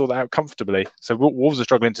 Brentford saw that out comfortably. So Wolves are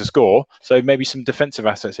struggling to score. So maybe some defensive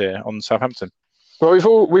assets here on Southampton.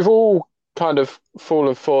 Well, we've all kind of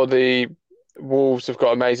fallen for the Wolves have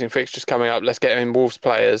got amazing fixtures coming up. Let's get in Wolves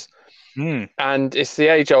players. And it's the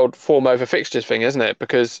age-old form over fixtures thing, isn't it?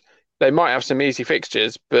 Because they might have some easy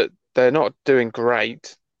fixtures, but they're not doing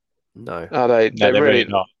great. No. Are they? No, they're really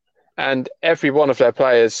not. And every one of their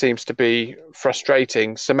players seems to be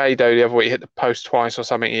frustrating. Semedo the other week hit the post twice or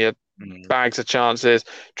something. He had bags of chances.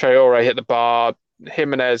 Traore hit the bar.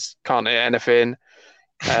 Jimenez can't hit anything.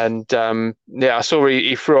 And I saw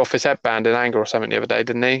he threw off his headband in anger or something the other day,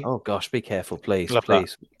 didn't he? Oh gosh, be careful, please.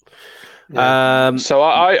 Yeah. So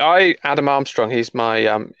I Adam Armstrong. He's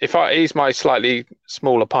my he's my slightly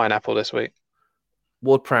smaller pineapple this week.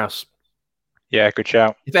 Ward-Prowse. Yeah, good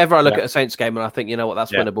shout. If ever I look at a Saints game and I think,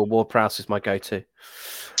 that's winnable, Ward-Prowse is my go-to.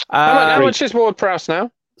 How much is Ward-Prowse now?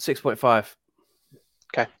 6.5.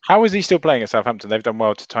 Okay. How is he still playing at Southampton? They've done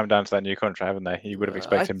well to time down to that new contract, haven't they? You would have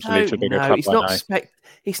expected him to leave to a bigger club by now.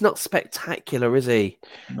 He's not spectacular, is he?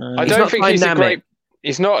 I don't think he's a great...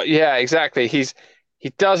 He's not... Yeah, exactly. He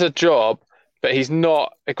does a job, but he's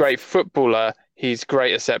not a great footballer. He's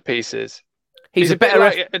great at set pieces. He's a better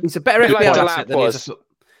FPL asset than he is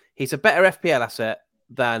He's a better FPL asset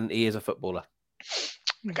than he is a footballer.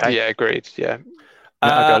 Okay. Yeah, agreed. Yeah.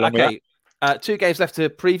 Okay. 2 games left to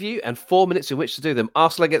preview and 4 minutes in which to do them.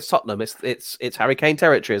 Arsenal against Tottenham. It's Harry Kane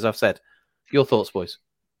territory, as I've said. Your thoughts, boys?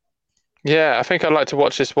 Yeah, I think I'd like to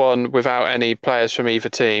watch this one without any players from either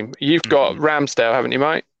team. You've got Ramsdale, haven't you,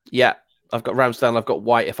 Mike? Yeah, I've got Ramsdale and I've got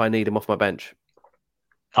White if I need him off my bench.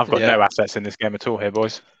 I've got no assets in this game at all here,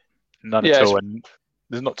 boys. None at all. And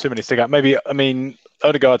there's not too many stick out. Maybe,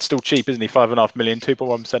 Odegaard's still cheap, isn't he? 5.5 million,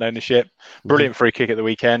 2.1% ownership. Brilliant free kick at the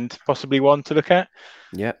weekend. Possibly one to look at.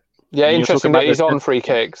 Yeah. Yeah, interesting that he's on free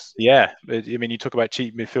kicks. Yeah. You talk about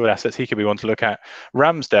cheap midfield assets. He could be one to look at.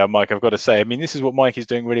 Ramsdale, Mike, I've got to say, this is what Mike is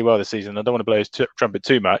doing really well this season. I don't want to blow his trumpet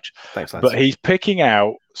too much. Thanks, lads. But he's picking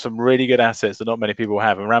out some really good assets that not many people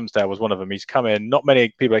have. And Ramsdale was one of them. He's come in. Not many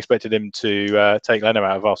people expected him to take Leno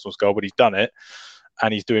out of Arsenal's goal, but he's done it.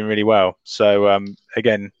 And he's doing really well. So,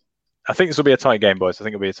 again, I think this will be a tight game, boys. I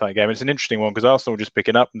think it'll be a tight game. It's an interesting one because Arsenal just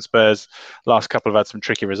picking up and Spurs last couple have had some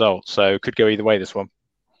tricky results. So could go either way, this one.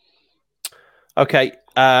 Okay.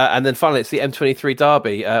 And then finally, it's the M23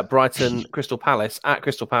 derby. Brighton, Crystal Palace at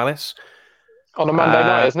Crystal Palace. On a Monday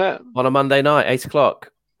night, isn't it? On a Monday night, 8:00.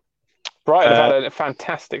 Brighton have had a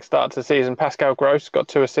fantastic start to the season. Pascal Gross got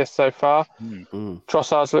 2 assists so far.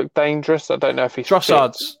 Trossard's looked dangerous. I don't know if he's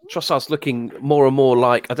Trossard's looking more and more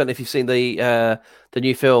like, I don't know if you've seen the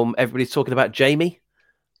new film. Everybody's talking about Jamie.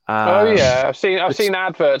 I've seen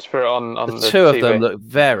adverts for it on the two of TV. them look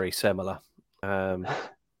very similar.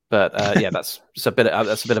 That's a bit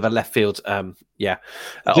of a left field.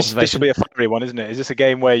 This will be a fiery one, isn't it? Is this a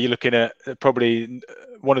game where you're looking at probably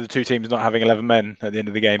one of the two teams not having 11 men at the end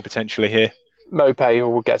of the game potentially here? Mopé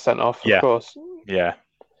will get sent off, of course. Yeah,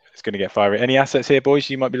 it's going to get fiery. Any assets here, boys?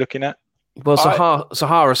 You might be looking at. Well,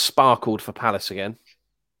 Sahara sparkled for Palace again.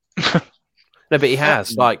 No, but he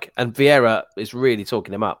has and Vieira is really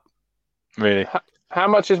talking him up. Really? How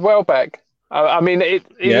much is Welbeck? I mean,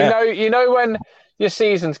 you know when your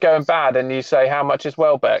season's going bad and you say how much is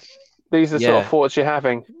Welbeck. These are the sort of thoughts you're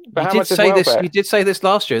having. But how much is Welbeck? You did say this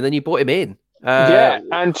last year, and then you bought him in.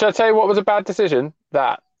 And shall I tell you what was a bad decision?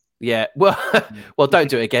 That. Yeah, well, don't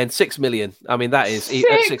do it again. 6 million. I mean, that is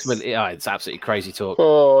 6 million. Oh, it's absolutely crazy talk.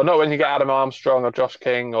 Oh, not when you get Adam Armstrong or Josh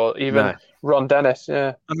King or even Ron Dennis.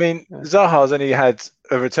 Yeah, I mean, Zaha's only had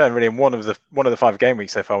a return really in one of the 5 game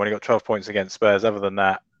weeks so far when he got 12 points against Spurs. Other than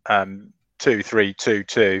that, 2-3,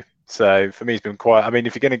 2-2. So for me, he's been quiet. I mean,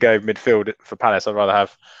 if you're going to go midfield for Palace, I'd rather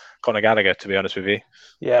have Conor Gallagher, to be honest with you.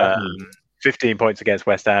 Yeah. 15 points against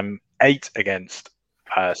West Ham, 8 against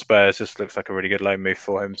Spurs. This looks like a really good loan move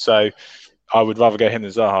for him. So I would rather go him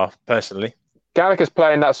than Zaha, personally. Gallagher's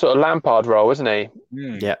playing that sort of Lampard role, isn't he?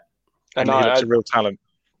 Yeah. And he looks a real talent.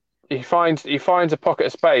 He finds a pocket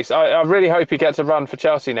of space. I really hope he gets a run for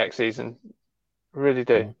Chelsea next season. I really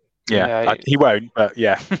do. Yeah, he won't, but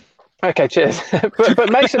yeah. Okay, cheers.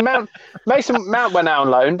 but Mason Mount went out on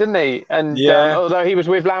loan, didn't he? And although he was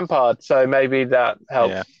with Lampard, so maybe that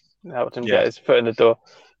helped him get his foot in the door.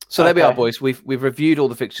 So there we are, boys. We've reviewed all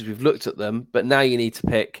the fixtures, we've looked at them, but now you need to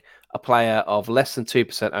pick a player of less than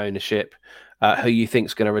 2% ownership who you think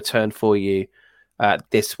is going to return for you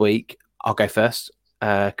this week. I'll go first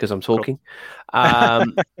because I'm talking. Cool.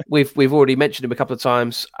 We've already mentioned him a couple of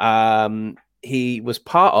times. He was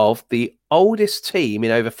part of the oldest team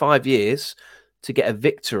in over 5 years to get a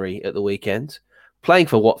victory at the weekend, playing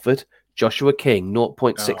for Watford. Joshua King,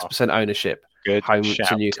 0.6% ownership, good home shout.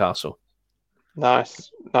 to Newcastle.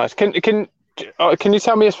 Nice. Can you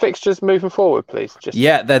tell me his fixtures moving forward, please?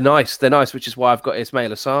 Yeah, they're nice. They're nice, which is why I've got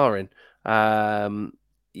Ismail Assar in.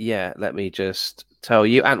 Let me just tell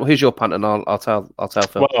you. And who's your punt? And I'll tell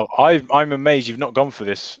Phil. Well, I'm amazed you've not gone for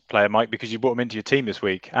this player, Mike, because you brought him into your team this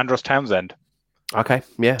week. Andros Townsend. Okay,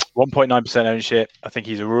 yeah. 1.9% ownership. I think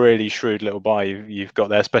he's a really shrewd little buy you've got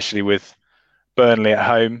there, especially with Burnley at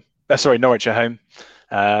home. Norwich at home.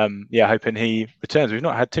 Hoping he returns. We've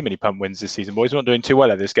not had too many punt wins this season, boys. We're not doing too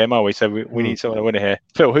well at this game, are we? So we need someone to win it here.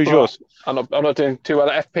 Phil, who's yours? I'm not doing too well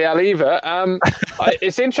at FPL either.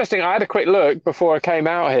 It's interesting. I had a quick look before I came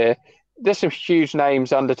out here. There's some huge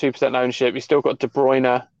names under 2% ownership. You still got De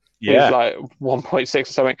Bruyne, who's like 1.6 or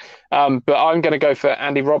something. But I'm going to go for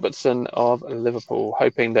Andy Robertson of Liverpool,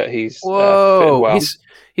 hoping that he's fit well.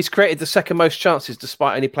 He's created the second most chances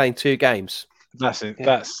despite only playing 2 games. That's a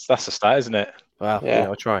stat, isn't it? Well,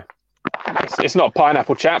 I'll try. It's not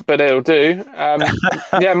pineapple chat, but it'll do.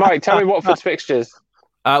 Mike, tell me Watford's fixtures.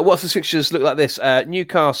 Watford's fixtures look like this: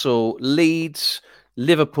 Newcastle, Leeds,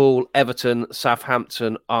 Liverpool, Everton,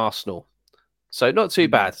 Southampton, Arsenal. So not too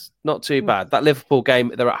bad. Not too bad. That Liverpool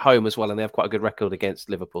game, they're at home as well, and they have quite a good record against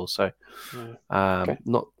Liverpool. So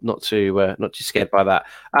not too scared by that.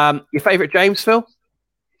 Your favourite James, Phil?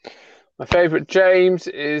 My favourite James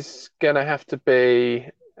is going to have to be...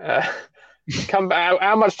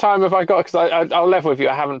 How much time have I got? Because I'll level with you.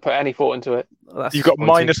 I haven't put any thought into it. You've got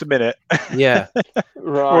minus a minute. Yeah.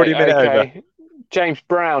 Right. Already a minute over. James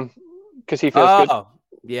Brown, because he feels good.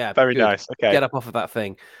 Yeah. Very good. nice. Okay. Get up off of that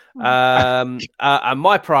thing. And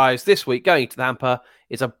my prize this week going to the hamper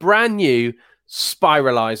is a brand new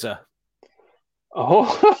spiralizer.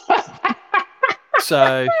 Oh.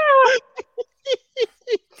 So.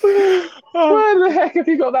 Where the heck have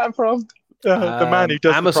you got that from? The man who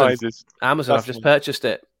does Amazon. the prizes. Amazon. I've just purchased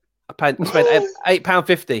it. I spent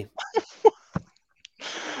 £8.50.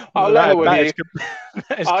 I'll level with you.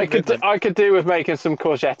 I could do with making some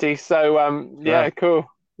courgette. So cool.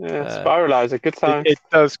 Yeah, spiralizer, good time. It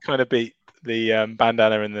does kind of beat the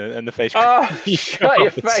bandana and the face cream. Oh, shut your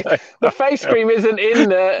face! So, the face cream isn't in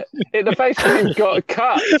there. The face cream got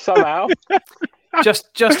cut somehow.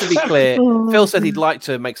 Just to be clear, Phil said he'd like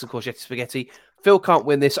to make some courgette spaghetti. Phil can't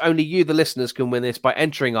win this. Only you, the listeners, can win this by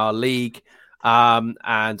entering our league. And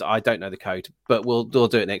I don't know the code, but we'll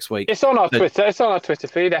do it next week. It's on our Twitter. It's on our Twitter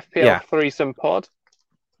feed, FPL Threesome Pod.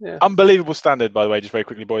 Unbelievable standard, by the way, just very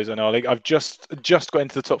quickly, boys and Ollie. I've just got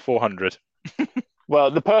into the top 400. Well,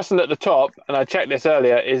 the person at the top, and I checked this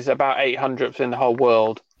earlier, is about 800th in the whole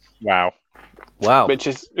world. Wow. Which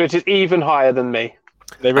is even higher than me.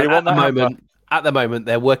 They really want that. At the moment,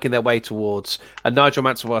 they're working their way towards a Nigel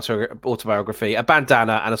Mansell autobiography, a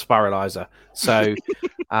bandana, and a spiralizer. So,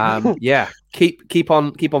 keep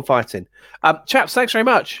on fighting, chaps. Thanks very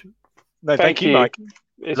much. No, thank you, Mike.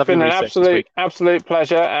 It's been an absolute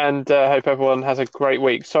pleasure, and hope everyone has a great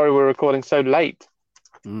week. Sorry we're recording so late.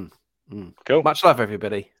 Cool. Much love,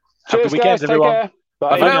 everybody. Cheers, Have a good weekend, guys. everyone. Take care.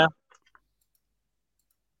 Bye. Bye now.